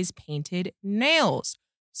to his painted nails.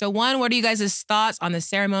 So one, what are you guys' thoughts on the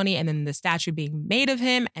ceremony and then the statue being made of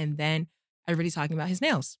him? And then everybody talking about his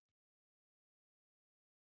nails.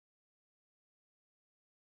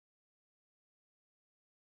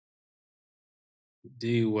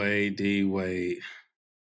 D Wade.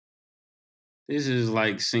 This is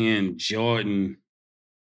like seeing Jordan.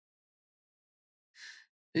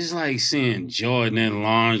 It's like seeing Jordan in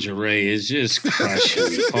lingerie. It's just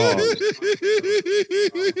crushing. Pause.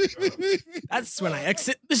 That's when I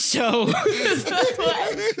exit the show.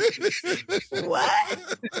 What?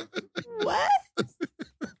 What?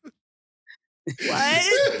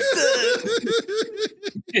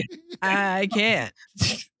 I can't.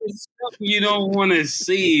 It's something you don't want to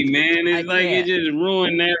see, man. It's like it just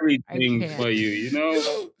ruined everything for you, you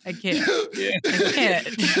know? I can't. Yeah. I can't.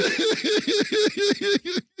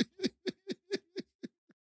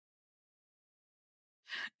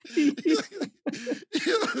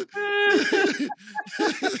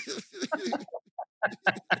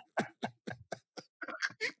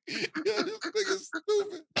 Yo, this nigga's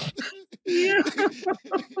stupid.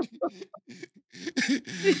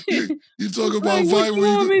 You talk about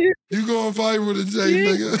viral. You going viral today,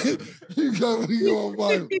 nigga. You going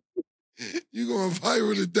viral. You going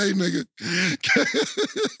viral today, nigga.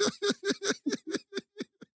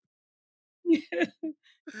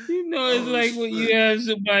 You know, it's like when you have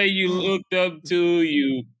somebody you looked up to,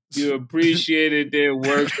 you appreciated their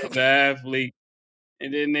work as an athlete,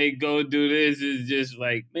 and then they go do this. It's just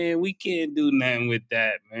like, man, we can't do nothing with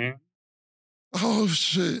that, man. Oh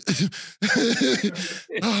shit.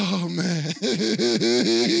 Oh man.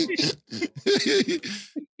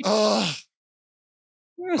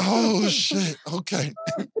 Oh shit. Okay.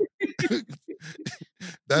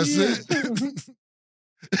 That's it.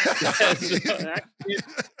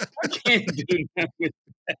 I can't do nothing with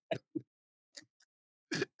that.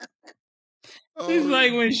 It's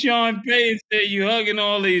like when Sean Payton said, "You hugging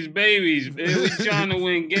all these babies, man. We trying to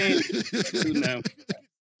win games." Do nothing.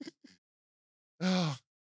 Oh,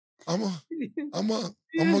 I'm a come on,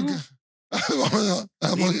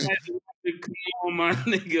 my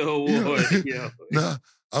nigga award, yo. Nah,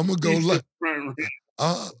 I'm gonna go like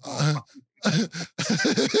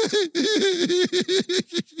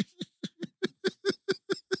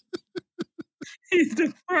He's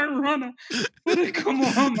the front runner for the come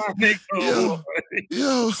on, my nigga award.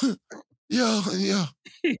 Yo.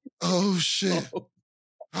 Oh shit.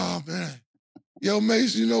 Oh man. Yo,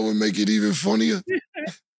 Mace, you know what make it even funnier?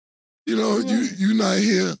 You know, you not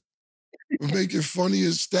here. What make it funny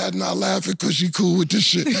is Stat not laughing because she cool with this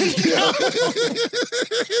shit. I just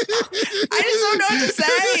don't know what to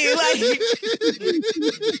say.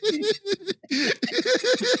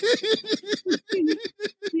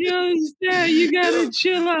 Yo, Stat, you gotta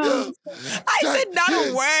chill out. I said not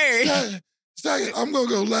a word. Stat, I'm gonna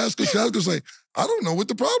go last because Stat's gonna say, I don't know what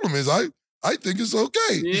the problem is. I think it's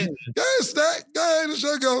okay. Yeah. Go ahead, Stat. Go ahead, the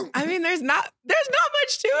show go. I mean, there's not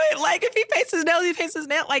much to it. Like, if he paints his nails, he paints his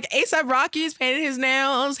nails. Like, A$AP Rocky's painted his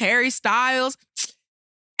nails, Harry Styles.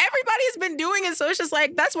 Everybody's been doing it, so it's just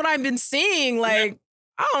like, that's what I've been seeing. Like,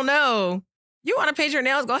 I don't know. You want to paint your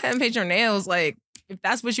nails, go ahead and paint your nails. Like, if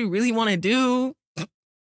that's what you really want to do.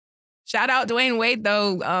 Shout out Dwayne Wade,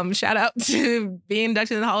 though. Shout out to being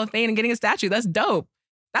inducted in the Hall of Fame and getting a statue. That's dope.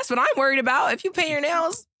 That's what I'm worried about. If you paint your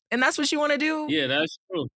nails, and that's what you want to do? Yeah, that's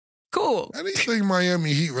true. Cool. Anything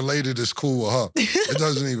Miami Heat related is cool with her. It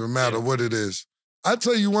doesn't even matter what it is. I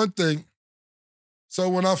tell you one thing. So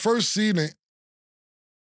when I first seen it,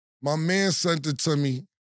 my man sent it to me.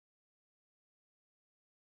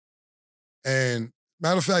 And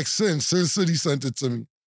matter of fact, Sin City sent it to me.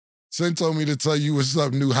 Sin told me to tell you what's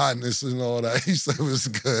up, new hotness and all that. He said it was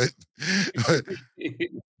good.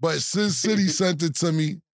 but Sin City sent it to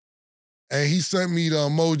me. And he sent me the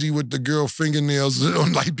emoji with the girl fingernails. It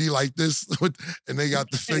don't like be like this, and they got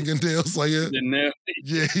the fingernails like it.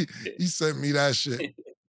 Yeah, he sent me that shit.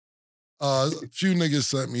 A few niggas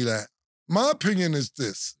sent me that. My opinion is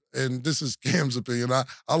this, and this is Cam's opinion. I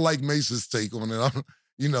like Mace's take on it.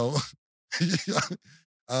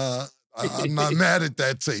 I'm not mad at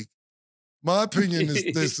that take. My opinion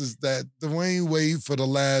is this: is that Dwayne Wade for the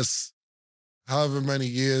last however many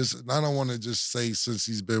years, and I don't want to just say since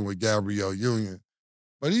he's been with Gabrielle Union,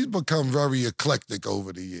 but he's become very eclectic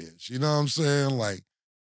over the years. You know what I'm saying? Like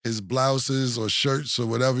his blouses or shirts or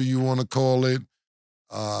whatever you want to call it.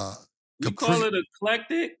 You call it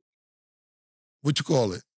eclectic? What you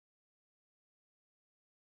call it?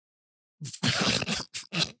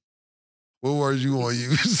 What word you want to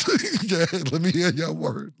use? Yeah, let me hear your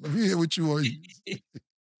word. Let me hear what you want to use.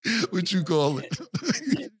 What you call it?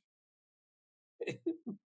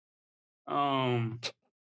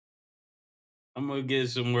 I'm gonna get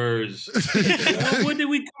some words. What did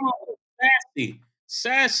we call it?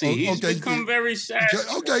 Sassy. Oh, He's become very sassy.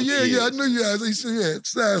 Okay, yeah. I knew you had. He said, yeah,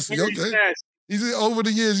 sassy. Very okay. sassy. He's over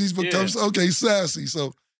the years he's become sassy.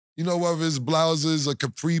 So whether it's blouses or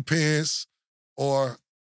capri pants or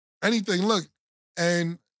anything. Look,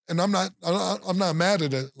 and I'm not mad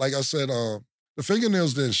at it. Like I said, the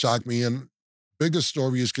fingernails didn't shock me. And biggest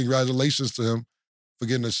story is congratulations to him for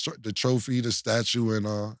getting the trophy, the statue,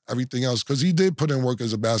 and everything else. Because he did put in work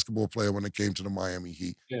as a basketball player when it came to the Miami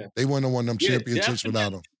Heat. Yeah. They wouldn't have won them championships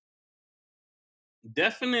without him.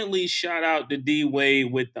 Definitely shout out to D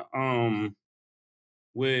Wade with the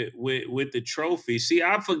with the trophy. See,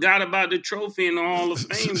 I forgot about the trophy in the Hall of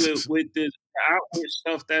Fame with the outward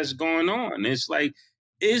stuff that's going on. It's like,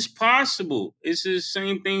 it's possible. It's the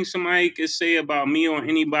same thing somebody could say about me or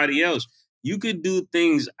anybody else. You could do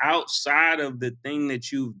things outside of the thing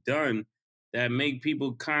that you've done that make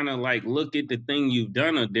people kind of like look at the thing you've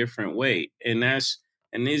done a different way. And this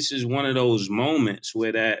is one of those moments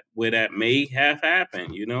where that may have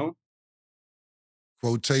happened,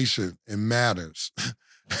 Quotation, it matters.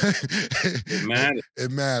 It matters. It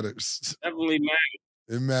matters. Definitely matters.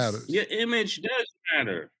 It matters. Your image does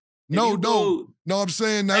matter. No, I'm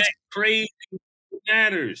saying that's crazy. It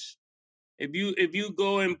matters. If you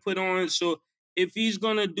go and put on, so if he's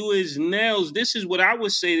gonna do his nails, this is what I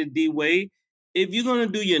would say to D Wade. If you're gonna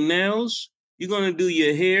do your nails, you're gonna do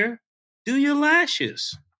your hair, do your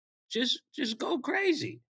lashes. Just go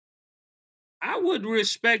crazy. I would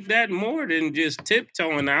respect that more than just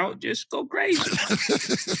tiptoeing out. Just go crazy.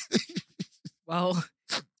 Well,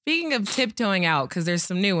 speaking of tiptoeing out, because there's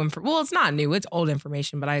some new well, it's not new, it's old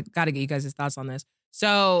information, but I got to get you guys' thoughts on this.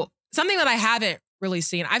 So something that I haven't really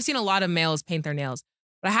seen, I've seen a lot of males paint their nails,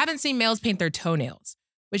 but I haven't seen males paint their toenails,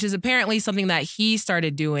 which is apparently something that he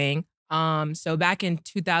started doing. So back in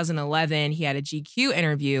 2011, he had a GQ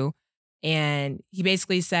interview, and he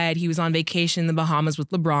basically said he was on vacation in the Bahamas with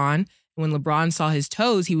LeBron. And when LeBron saw his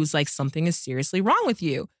toes, he was like, something is seriously wrong with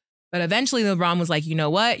you. But eventually LeBron was like, you know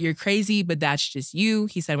what? You're crazy, but that's just you.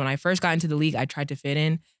 He said, when I first got into the league, I tried to fit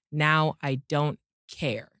in. Now I don't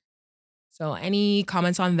care. So any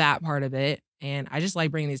comments on that part of it? And I just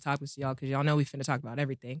like bringing these topics to y'all because y'all know we finna talk about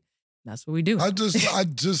everything. That's what we do. I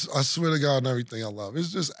swear to God on everything I love.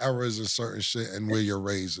 It's just errors in certain shit and where you're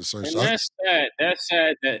raised and certain and shit.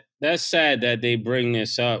 That's sad that they bring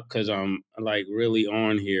this up because I'm like really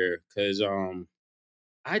on here because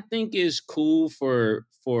I think it's cool for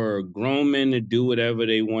grown men to do whatever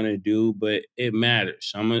they want to do, but it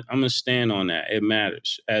matters. I'm gonna stand on that. It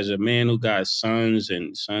matters. As a man who got sons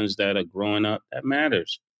and sons that are growing up, that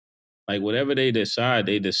matters. Like whatever they decide,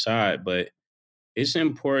 but it's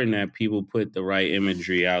important that people put the right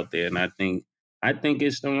imagery out there. And I think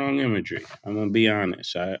it's the wrong imagery. I'm gonna be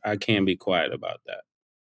honest. I can't be quiet about that.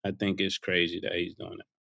 I think it's crazy that he's doing it.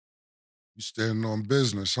 You standing on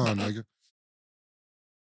business, huh, nigga?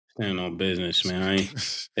 Standing on business, man.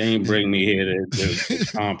 They ain't bring me here to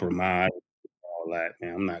compromise all that,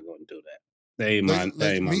 man. I'm not gonna do that. They ain't my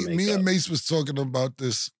me and Mace was talking about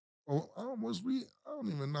this. Oh, I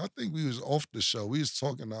don't even know. I think we was off the show. We was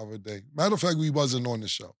talking the other day. Matter of fact, we wasn't on the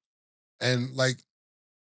show. And like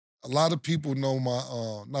a lot of people know my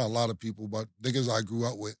not a lot of people, but niggas I grew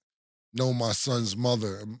up with know my son's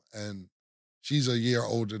mother. And She's a year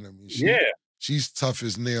older than me. Yeah. She's tough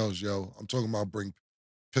as nails, yo. I'm talking about bring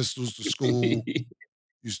pistols to school.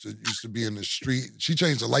 Used to be in the street. She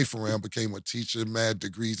changed her life around, became a teacher, mad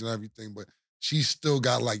degrees and everything, but she still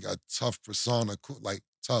got like a tough persona, like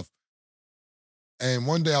tough. And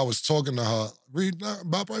one day I was talking to her,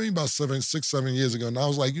 probably about 6, 7 years ago, and I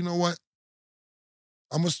was like, you know what?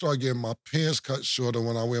 I'm gonna start getting my pants cut shorter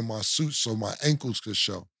when I wear my suits so my ankles could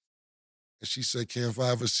show. And she said, Cam, if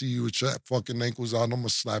I ever see you with your fucking ankles out, I'm gonna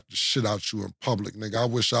slap the shit out you in public, nigga. I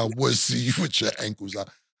wish I would see you with your ankles out.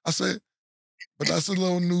 I said, but that's a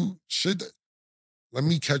little new shit. Let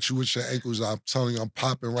me catch you with your ankles out. I'm telling you, I'm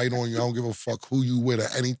popping right on you. I don't give a fuck who you with or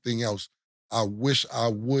anything else. I wish I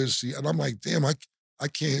would see. And I'm like, damn, I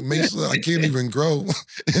can't, Mesa, I can't even grow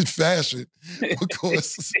in fashion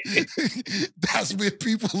because that's where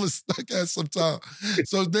people are stuck at sometimes.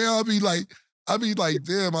 So there I'll be like,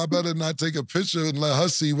 damn, I better not take a picture and let her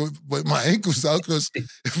see with my ankles out because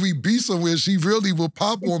if we be somewhere, she really will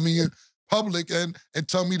pop on me in public and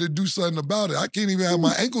tell me to do something about it. I can't even have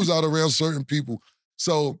my ankles out around certain people.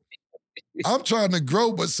 So I'm trying to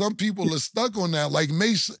grow, but some people are stuck on that. Like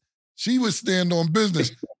Mace, she would stand on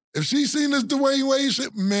business. If she seen this Dwayne Wade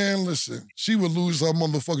shit, man, listen, she would lose her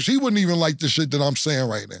motherfucker. She wouldn't even like the shit that I'm saying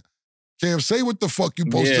right now. Cam, say what the fuck you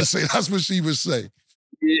supposed to say. That's what she would say.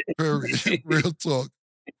 Period. Real talk.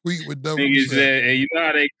 We would never be said, and you know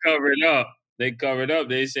how they covered up. They covered up.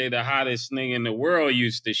 They say the hottest nigga in the world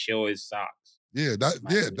used to show his socks. Yeah,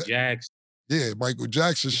 Jackson. Yeah, Michael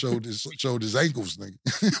Jackson showed his ankles,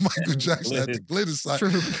 nigga. Michael Jackson had the glitter side.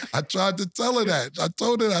 True. I tried to tell her that. I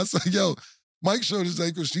told her that. I said, yo, Mike showed his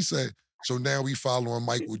ankles. She said, so now we following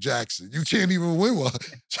Michael Jackson. You can't even win one.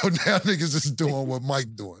 So now niggas is doing what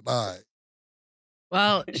Mike doing. All right.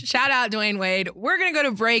 Well, shout out Dwayne Wade. We're going to go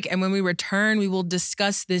to break, and when we return, we will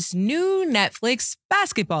discuss this new Netflix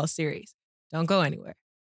basketball series. Don't go anywhere.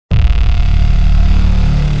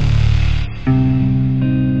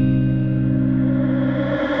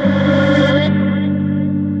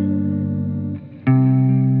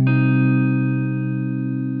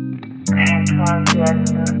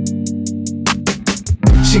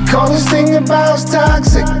 She called this thing about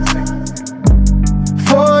toxic.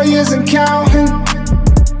 4 years and counting.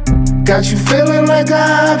 Got you feeling like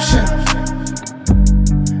an option.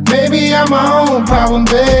 Maybe I'm my own problem,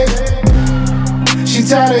 babe. She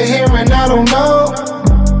tired of hearing I don't know.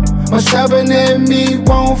 What's stubborn in me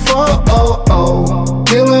won't fall.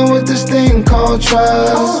 Dealing with this thing called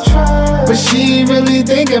trust. But she really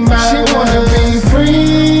thinking about it. She wanna be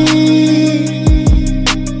free.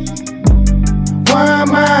 Why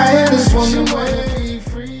am I in this woman way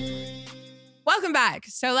free? Welcome back.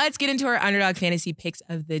 So let's get into our underdog fantasy picks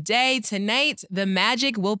of the day. Tonight, the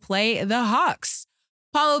Magic will play the Hawks.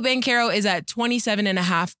 Paulo Banchero is at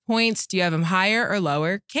 27.5 points. Do you have him higher or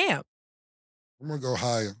lower? Cam? I'm going to go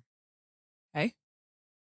higher. Okay.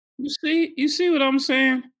 You see what I'm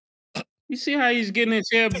saying? You see how he's getting his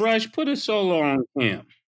hair brushed? Put a solo on Cam.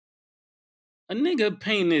 A nigga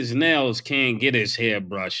painting his nails can't get his hair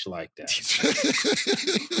brushed like that.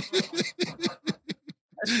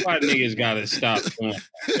 That's why niggas gotta stop doing that.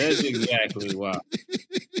 That's exactly why.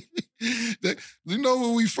 You know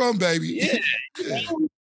where we from, baby. Yeah.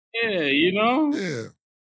 Yeah, you know? Yeah.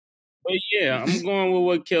 But yeah, I'm going with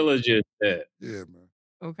what Killer just said. Yeah, man.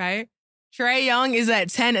 Okay. Trae Young is at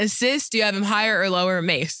 10 assists. Do you have him higher or lower?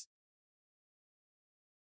 Mace?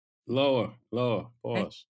 Lower.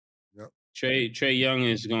 Pause. Yep. Trae Young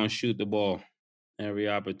is gonna shoot the ball every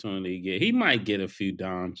opportunity he get. He might get a few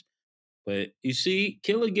dimes, but you see,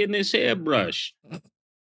 Killer getting his hair brushed.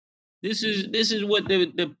 This is what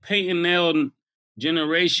the painting nail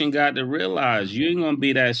generation got to realize. You ain't gonna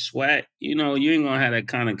be that swag. You know, you ain't gonna have that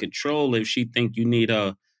kind of control if she think you need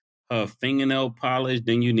her fingernail polish.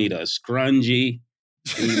 Then you need a scrunchie.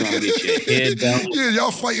 Then you gonna get your hair done. Yeah,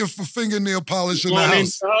 y'all fighting for fingernail polish in the Going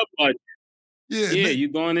house. into her budget. Yeah, you're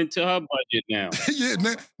going into her budget now. Yeah,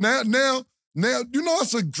 now, you know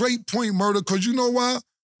that's a great point, Murder, because you know why?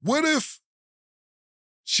 What if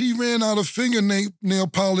she ran out of fingernail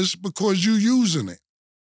polish because you using it?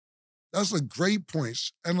 That's a great point.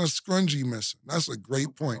 And a scrunchie missing. That's a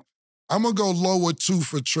great point. I'm going to go lower 2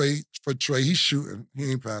 for Trae. He's shooting.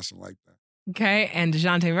 He ain't passing like that. Okay, and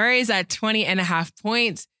DeJounte Murray is at 20.5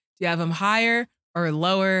 points. Do you have him higher or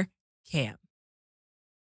lower? Cam?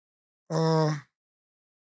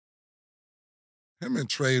 Him and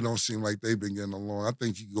Trae don't seem like they've been getting along. I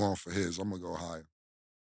think he's going for his. I'm going to go higher.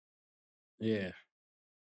 Yeah.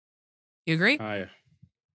 You agree? Higher.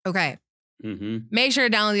 Okay. Mm-hmm. Make sure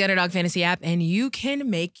to download the Underdog Fantasy app and you can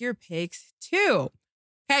make your picks too.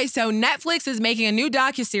 Okay, so Netflix is making a new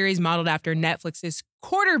docuseries modeled after Netflix's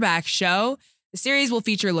quarterback show. The series will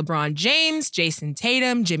feature LeBron James, Jason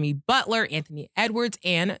Tatum, Jimmy Butler, Anthony Edwards,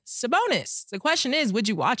 and Sabonis. The question is, would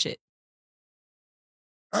you watch it?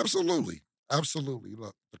 Absolutely. Absolutely.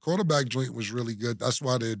 Look, the quarterback joint was really good. That's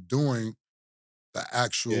why they're doing the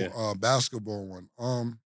actual basketball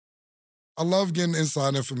one. I love getting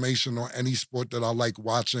inside information on any sport that I like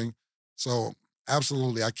watching. So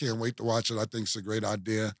absolutely, I can't wait to watch it. I think it's a great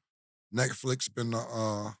idea. Netflix been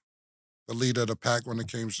the leader of the pack when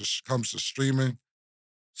it comes to streaming.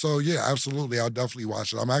 So yeah, absolutely, I'll definitely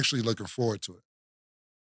watch it. I'm actually looking forward to it.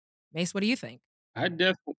 Mace, what do you think? I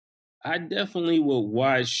definitely I definitely would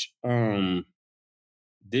watch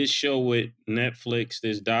this show with Netflix,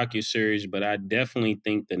 this docuseries, but I definitely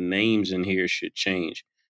think the names in here should change.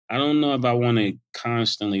 I don't know if I want to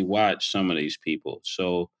constantly watch some of these people.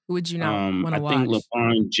 So Who would you not want I to think watch?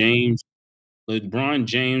 LeBron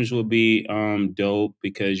James would be dope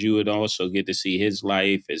because you would also get to see his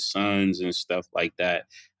life, his sons and stuff like that.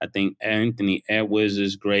 I think Anthony Edwards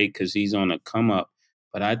is great because he's on a come up.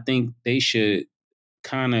 But I think they should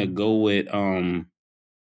kind of go with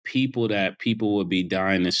people that people would be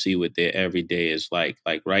dying to see what their everyday is like.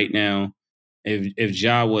 Like right now, if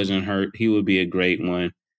Ja wasn't hurt, he would be a great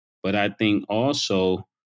one. But I think also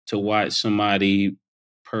to watch somebody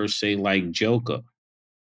per se like Joker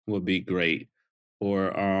would be great.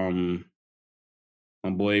 Or my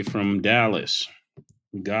boy from Dallas.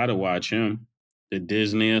 You gotta watch him. The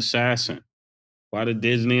Disney Assassin. Why the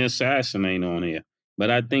Disney Assassin ain't on here?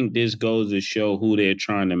 But I think this goes to show who they're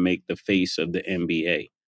trying to make the face of the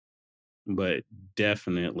NBA. But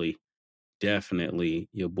definitely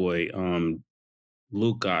your boy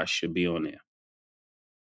Lukas should be on there.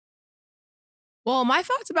 Well, my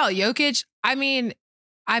thoughts about Jokic,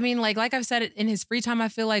 like I've said it in his free time, I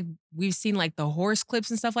feel like we've seen like the horse clips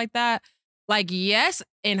and stuff like that. Like, yes,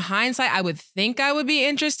 in hindsight, I would think I would be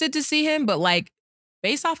interested to see him, but like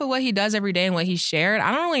based off of what he does every day and what he shared,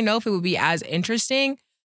 I don't really know if it would be as interesting.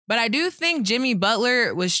 But I do think Jimmy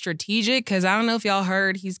Butler was strategic because I don't know if y'all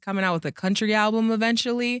heard he's coming out with a country album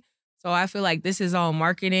eventually. So I feel like this is all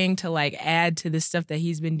marketing to like add to the stuff that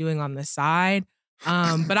he's been doing on the side.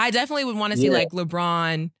 But I definitely would want to see like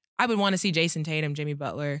LeBron. I would want to see Jason Tatum, Jimmy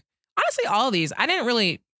Butler. Honestly, all of these. I didn't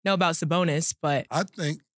really know about Sabonis, but I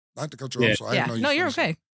think, not to cut you off, so I didn't know you no, you're finished.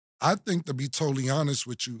 okay. I think, to be totally honest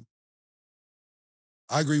with you,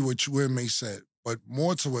 I agree with you and May said, but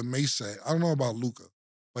more to what May said, I don't know about Luka,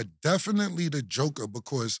 but definitely the Joker,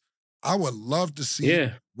 because I would love to see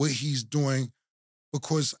what he's doing,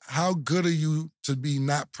 because how good are you to be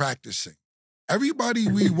not practicing? Everybody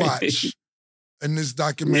we watch in this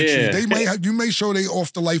documentary, you may show they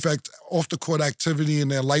off the court activity in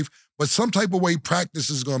their life, but some type of way practice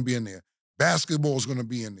is going to be in there. Basketball is going to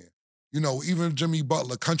be in there. You know, even Jimmy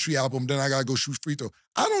Butler, country album, then I got to go shoot free throw.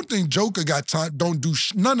 I don't think Joker got time, don't do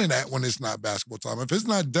none of that when it's not basketball time. If it's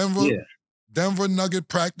not Denver Nugget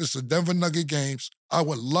practice or Denver Nugget games, I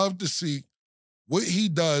would love to see what he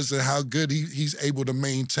does and how good he's able to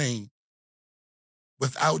maintain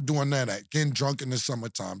without doing none of that. Getting drunk in the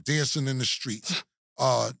summertime, dancing in the streets,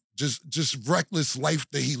 just reckless life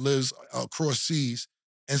that he lives across seas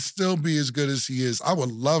and still be as good as he is. I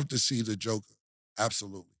would love to see the Joker.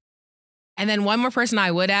 Absolutely. And then one more person I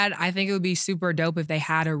would add, I think it would be super dope if they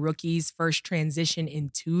had a rookie's first transition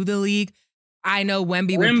into the league. I know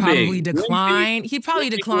Wemby would probably decline. He'd probably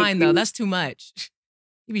decline though. That's too much.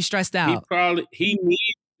 He'd be stressed out. He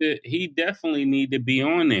definitely need to be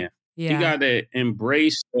on there. Yeah. He got to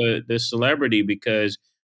embrace the celebrity because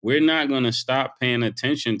we're not going to stop paying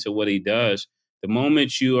attention to what he does. The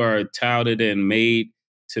moment you are touted and made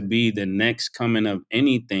to be the next coming of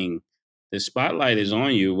anything, the spotlight is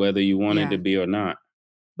on you, whether you want it to be or not.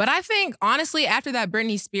 But I think, honestly, after that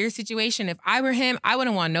Britney Spears situation, if I were him, I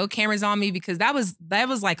wouldn't want no cameras on me because that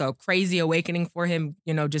was like a crazy awakening for him,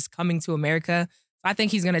 you know, just coming to America. I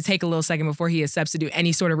think he's going to take a little second before he accepts to do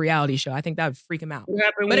any sort of reality show. I think that would freak him out.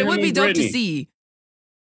 But it would be dope to see.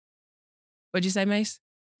 What'd you say, Mace?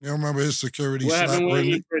 You don't remember his security slap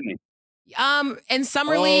Britney? In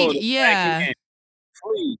Summer League,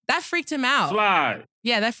 that freaked him out. Fly.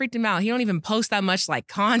 Yeah, that freaked him out. He don't even post that much like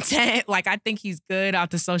content. Like I think he's good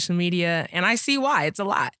out to social media, and I see why. It's a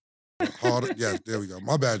lot. Yeah, there we go.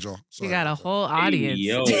 My bad, y'all. Sorry, you got a whole audience.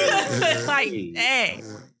 Like, hey.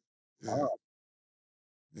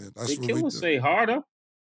 Yeah, that's what we do. Say harder.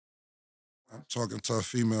 I'm talking to a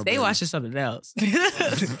female. They watching something else.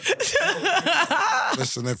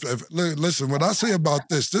 Listen, listen. What I say about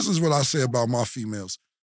this is what I say about my females.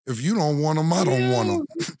 If you don't want them, I don't want them.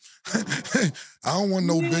 I don't want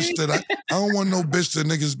no bitch that I don't want no bitch that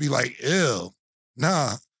niggas be like, ew.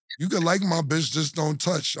 Nah, you can like my bitch, just don't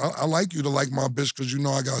touch. I like you to like my bitch because you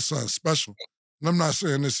know I got something special. And I'm not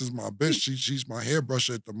saying this is my bitch. She's my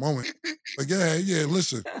hairbrusher at the moment. But yeah,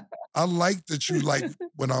 listen. I like that you like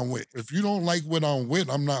what I'm with. If you don't like what I'm with,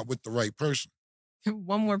 I'm not with the right person.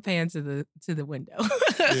 One more pan to the window.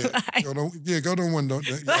 Yeah, go to the window.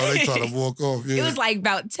 Oh, they try to walk off. Yeah. It was like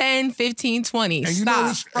about 10, 15, 20. And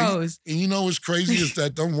Stop, froze. And you know what's crazy is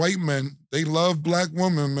that them white men, they love black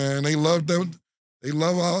women, man. They love them. They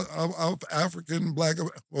love our African black.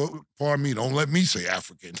 Well, pardon me. Don't let me say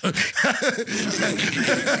African.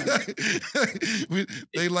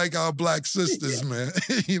 They like our black sisters, man.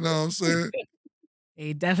 You know what I'm saying?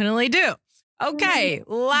 They definitely do. Okay,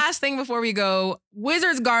 last thing before we go.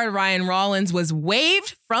 Wizards guard Ryan Rollins was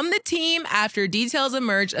waived from the team after details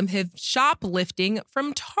emerged of him shoplifting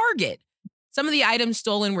from Target. Some of the items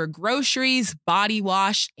stolen were groceries, body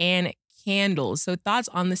wash, and candles. So thoughts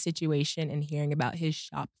on the situation and hearing about his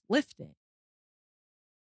shoplifting?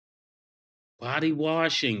 Body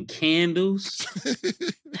wash and candles.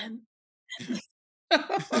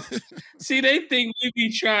 See, they think we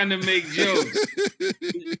be trying to make jokes.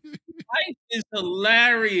 Life is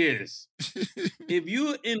hilarious. If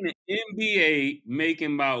you're in the NBA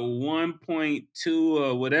making about 1.2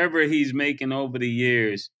 or whatever he's making over the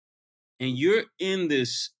years, and you're in the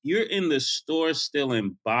store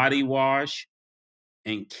stealing body wash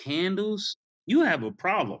and candles, you have a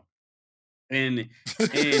problem. And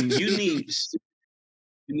you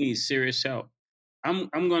need serious help. I'm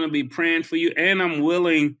gonna be praying for you, and I'm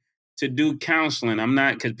willing to do counseling. I'm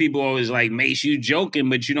not, because people always like, Mace, you joking,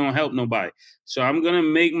 but you don't help nobody. So I'm gonna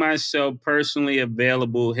make myself personally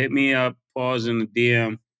available. Hit me up, pause in the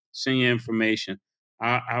DM, send your information.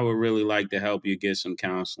 I would really like to help you get some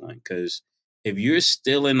counseling, because if you're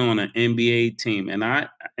stealing on an NBA team,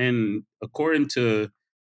 and according to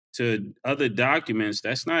other documents,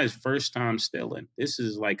 that's not his first time stealing. This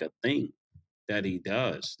is like a thing that he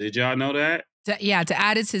does. Did y'all know that? To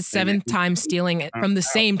add, it's his 7th time stealing it from the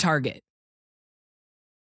same Target.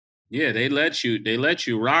 Yeah, they let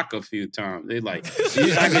you rock a few times. They like,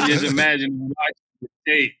 I can just imagine watching the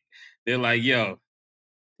tape. They're like, yo,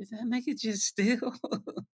 did that nigga just steal?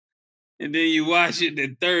 And then you watch it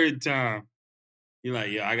the third time. You're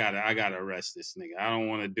like, yo, I gotta arrest this nigga. I don't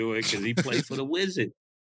want to do it because he played for the Wizard.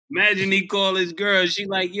 Imagine he call his girl. She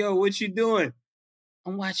like, yo, what you doing?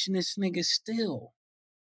 I'm watching this nigga steal.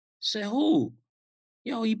 Say, who?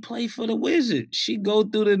 Yo, he played for the Wizard. She go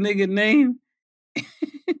through the nigga name.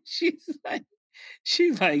 she's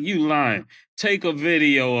like, you lying. Take a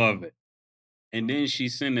video of it. And then she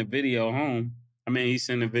send the video home. He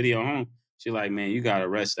sent the video home. She like, man, you gotta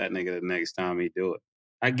arrest that nigga the next time he do it.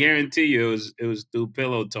 I guarantee you it was through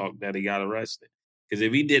pillow talk that he got arrested. Because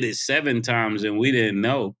if he did it 7 times and we didn't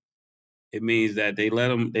know, it means that they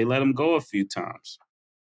let him go a few times.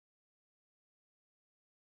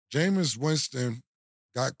 Jameis Winston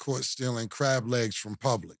got caught stealing crab legs from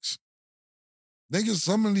Publix.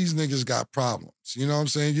 Some of these niggas got problems. You know what I'm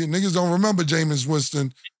saying? You niggas don't remember Jameis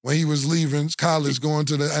Winston when he was leaving college, going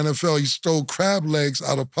to the NFL. He stole crab legs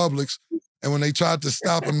out of Publix. And when they tried to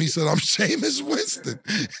stop him, he said, I'm Jameis Winston.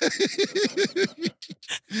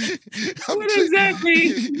 What does that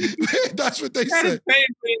mean? That's what they said.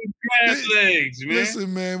 Crab legs, man.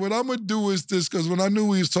 Listen, man, what I'm going to do is this, because when I knew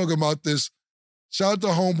we was talking about this, shout out to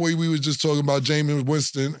homeboy, we was just talking about Jameis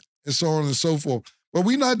Winston and so on and so forth. But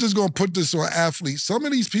we're not just going to put this on athletes. Some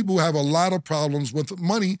of these people have a lot of problems with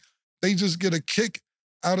money. They just get a kick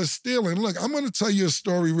out of stealing. Look, I'm going to tell you a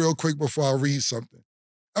story real quick before I read something.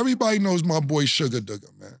 Everybody knows my boy Sugar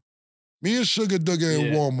Dugger, man. Me and Sugar Dugger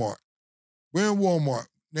in Walmart. We're in Walmart.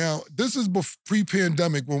 Now, this is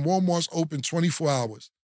pre-pandemic when Walmart's open 24 hours.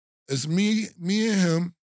 It's me and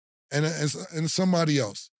him and somebody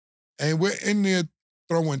else. And we're in there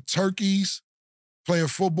throwing turkeys, playing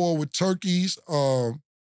football with turkeys.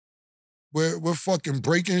 We're fucking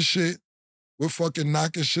breaking shit. We're fucking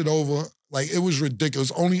knocking shit over. Like, it was ridiculous.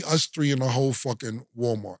 Only us 3 in the whole fucking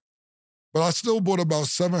Walmart. But I still bought about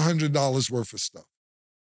 $700 worth of stuff.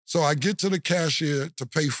 So I get to the cashier to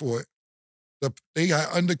pay for it. They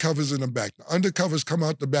got undercovers in the back. The undercovers come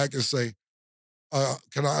out the back and say,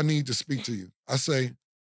 I need to speak to you. I say,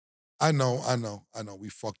 I know, we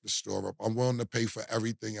fucked the store up. I'm willing to pay for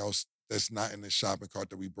everything else that's not in the shopping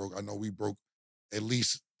cart that we broke. I know we broke at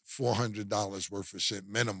least $400 worth of shit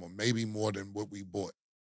minimum, maybe more than what we bought.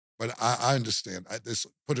 But I understand.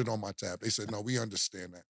 Put it on my tab. They said, no, we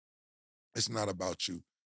understand that. It's not about you.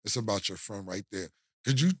 It's about your friend right there.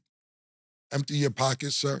 Empty your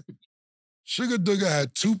pockets, sir. Sugar Duggar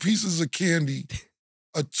had 2 pieces of candy,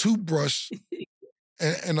 a toothbrush,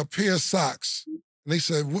 and a pair of socks. And they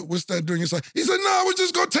said, what's that doing? He said, no, I was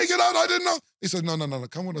just going to take it out. I didn't know. He said, no,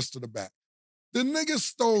 come with us to the back. The nigga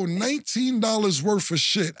stole $19 worth of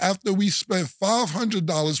shit after we spent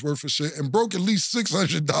 $500 worth of shit and broke at least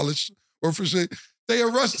 $600 worth of shit. They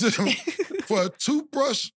arrested him for a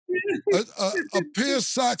toothbrush, a pair of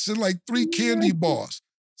socks, and like 3 candy bars.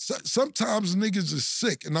 Sometimes niggas is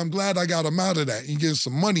sick, and I'm glad I got him out of that. He getting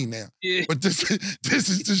some money now. Yeah. But this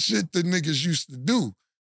is the shit that niggas used to do.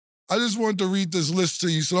 I just wanted to read this list to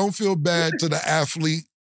you, so don't feel bad to the athlete.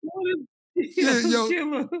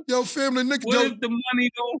 Yo, family, nigga. What if the money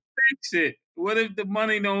don't fix it? What if the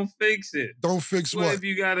money don't fix it? Don't fix what? What if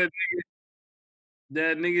you got a nigga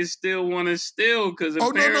that niggas still want to steal? Because no.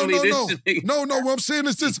 Nigga... No, what I'm saying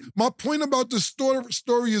is this. My point about the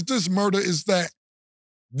story is this, Murder, is that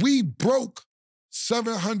we broke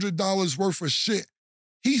 $700 worth of shit.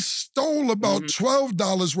 He stole about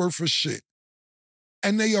 $12 worth of shit.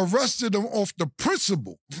 And they arrested him off the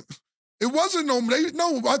principle. It wasn't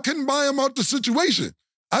I couldn't buy him out the situation.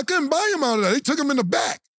 I couldn't buy him out of that. They took him in the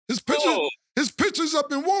back. His picture's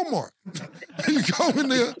up in Walmart. You go in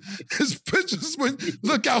there, his pictures,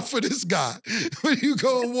 look out for this guy. When you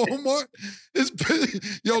go in Walmart,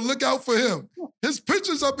 look out for him. His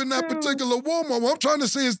picture's up in that particular Walmart. What I'm trying to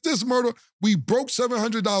say is this, Murder. We broke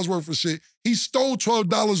 $700 worth of shit. He stole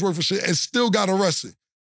 $12 worth of shit and still got arrested.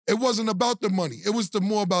 It wasn't about the money. It was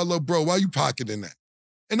more about, little bro, why you pocketing that?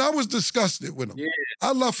 And I was disgusted with him. Yeah.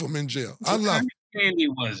 I left him in jail. What kind of candy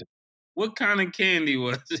was it? What kind of candy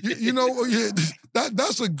was it?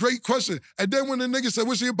 That's a great question. And then when the nigga said,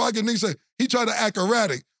 what's in your pocket? Nigga said, he tried to act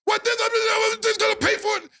erratic. What this? I'm just gonna pay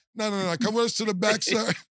for it. No. Come with us to the back,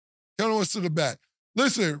 sir. Come with us to the back.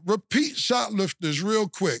 Listen, repeat shoplifters real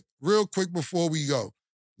quick before we go.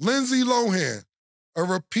 Lindsay Lohan, a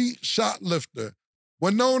repeat shoplifter.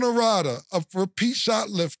 Winona Ryder, a repeat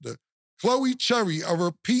shoplifter. Chloe Cherry, a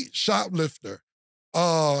repeat shoplifter.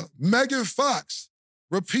 Megan Fox,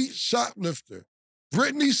 repeat shoplifter.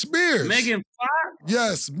 Britney Spears. Megan Fox?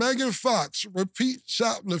 Yes, Megan Fox, repeat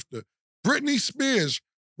shoplifter. Britney Spears,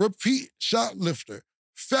 repeat shoplifter.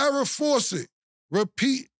 Farrah Fawcett,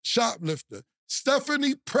 repeat shoplifter.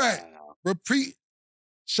 Stephanie Pratt, repeat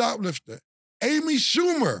shoplifter. Amy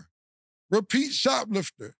Schumer, repeat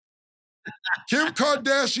shoplifter. Kim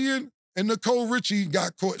Kardashian and Nicole Richie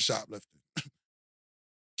got caught shoplifting.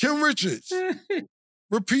 Kim Richards,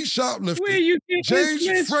 repeat shoplifter. Where you get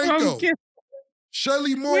James Franco,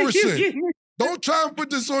 Shelly Morrison. Don't try and put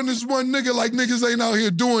this on this one nigga like niggas ain't out here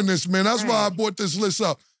doing this, man. That's why I brought this list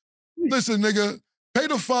up. Listen, nigga, pay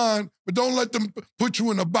the fine, but don't let them put you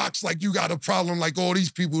in a box like you got a problem, like all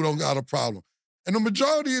these people don't got a problem. And the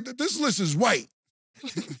majority of this list is white.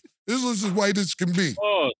 This list is white as can be.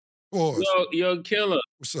 Yo, Killer.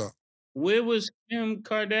 What's up? Where was Kim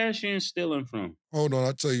Kardashian stealing from? Hold on,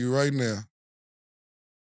 I'll tell you right now.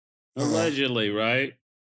 Allegedly, right?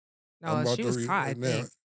 No, she was caught. Right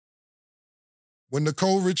when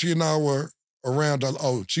Nicole Richie and I were around,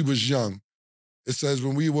 she was young. It says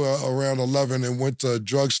when we were around 11 and went to a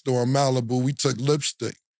drugstore in Malibu, we took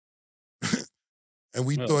lipstick. and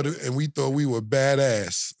we thought we were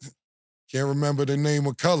badass. Can't remember the name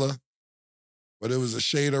or color, but it was a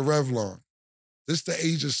shade of Revlon. This the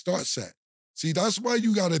age it starts at. See, that's why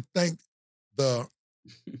you gotta thank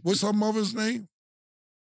what's her mother's name?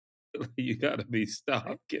 You gotta be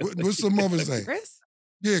stopped. What's the mother's name? Chris?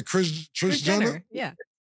 Yeah, Chris Jenner. Yeah.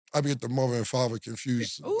 I get the mother and father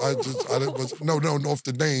confused. I didn't no, off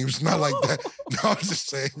the names, not like that. No, I'm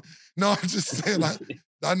just saying.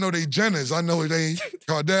 I know they Jenners. I know they ain't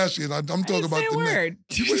Kardashian. I'm talking about the word.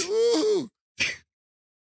 Name.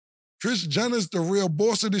 Kris Jenner's the real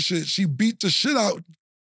boss of this shit. She beat the shit out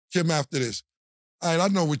Kim after this. All right, I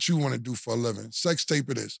know what you want to do for a living. Sex tape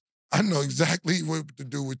it is. I know exactly what to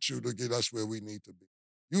do with you to get us where we need to be.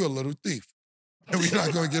 You a little thief. And we're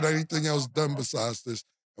not going to get anything else done besides this.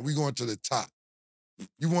 And we going to the top.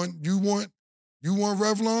 You want Revlon? You're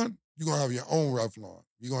going to have your own Revlon.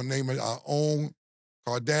 You're going to name it our own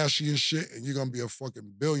Kardashian shit, and you're going to be a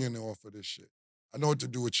fucking billionaire off of this shit. I know what to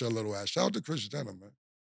do with your little ass. Shout out to Kris Jenner, man.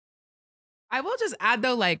 I will just add,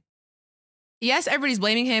 though, like, yes, everybody's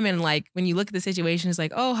blaming him, and, like, when you look at the situation, it's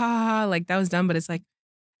like, oh, ha, ha, ha, like, that was dumb, but it's like,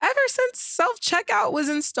 ever since self-checkout was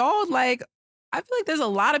installed, like, I feel like there's a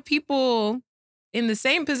lot of people in the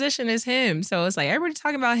same position as him. So it's like, everybody's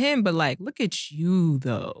talking about him, but, like, look at you,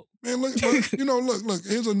 though. Man, look,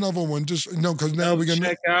 here's another one, just, because now we're going to...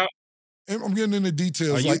 Check out. I'm getting into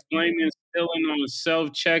details. Are you claiming stealing on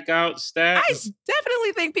self-checkout stats? I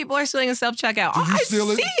definitely think people are stealing a self-checkout. Do you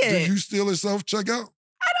steal see it. Do you steal a self-checkout?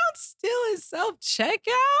 I don't steal a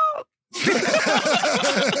self-checkout.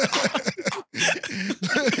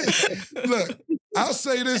 Look, I'll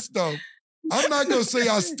say this though. I'm not gonna say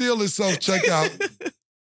I steal a self-checkout,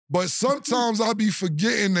 but sometimes I'll be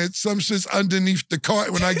forgetting that some shit's underneath the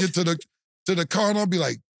cart when I get to the car, and I'll be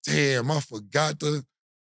like, damn, I forgot to.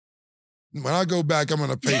 When I go back, I'm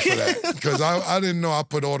gonna pay for that. Because I didn't know I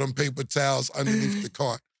put all them paper towels underneath the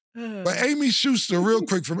cart. But Amy Schuster, real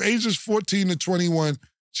quick, from ages 14 to 21,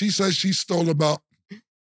 she says she stole about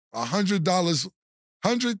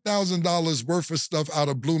 $100,000 worth of stuff out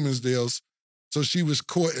of Bloomingdale's. So she was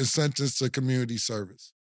caught and sentenced to community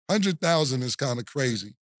service. 100,000 is kind of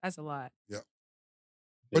crazy. That's a lot. Yeah.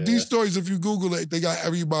 But these stories, if you Google it, they got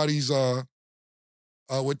everybody's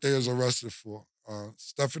what they was arrested for.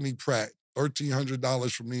 Stephanie Pratt,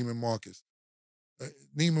 $1,300 from Neiman Marcus.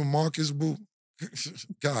 Neiman Marcus, boo.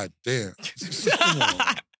 God damn.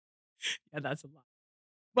 Yeah, that's a lot.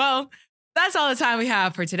 Well, that's all the time we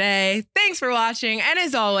have for today. Thanks for watching. And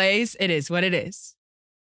as always, it is what it is.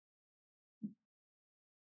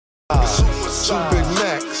 Two big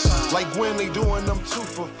necks, like when they doing them 2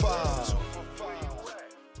 for $5.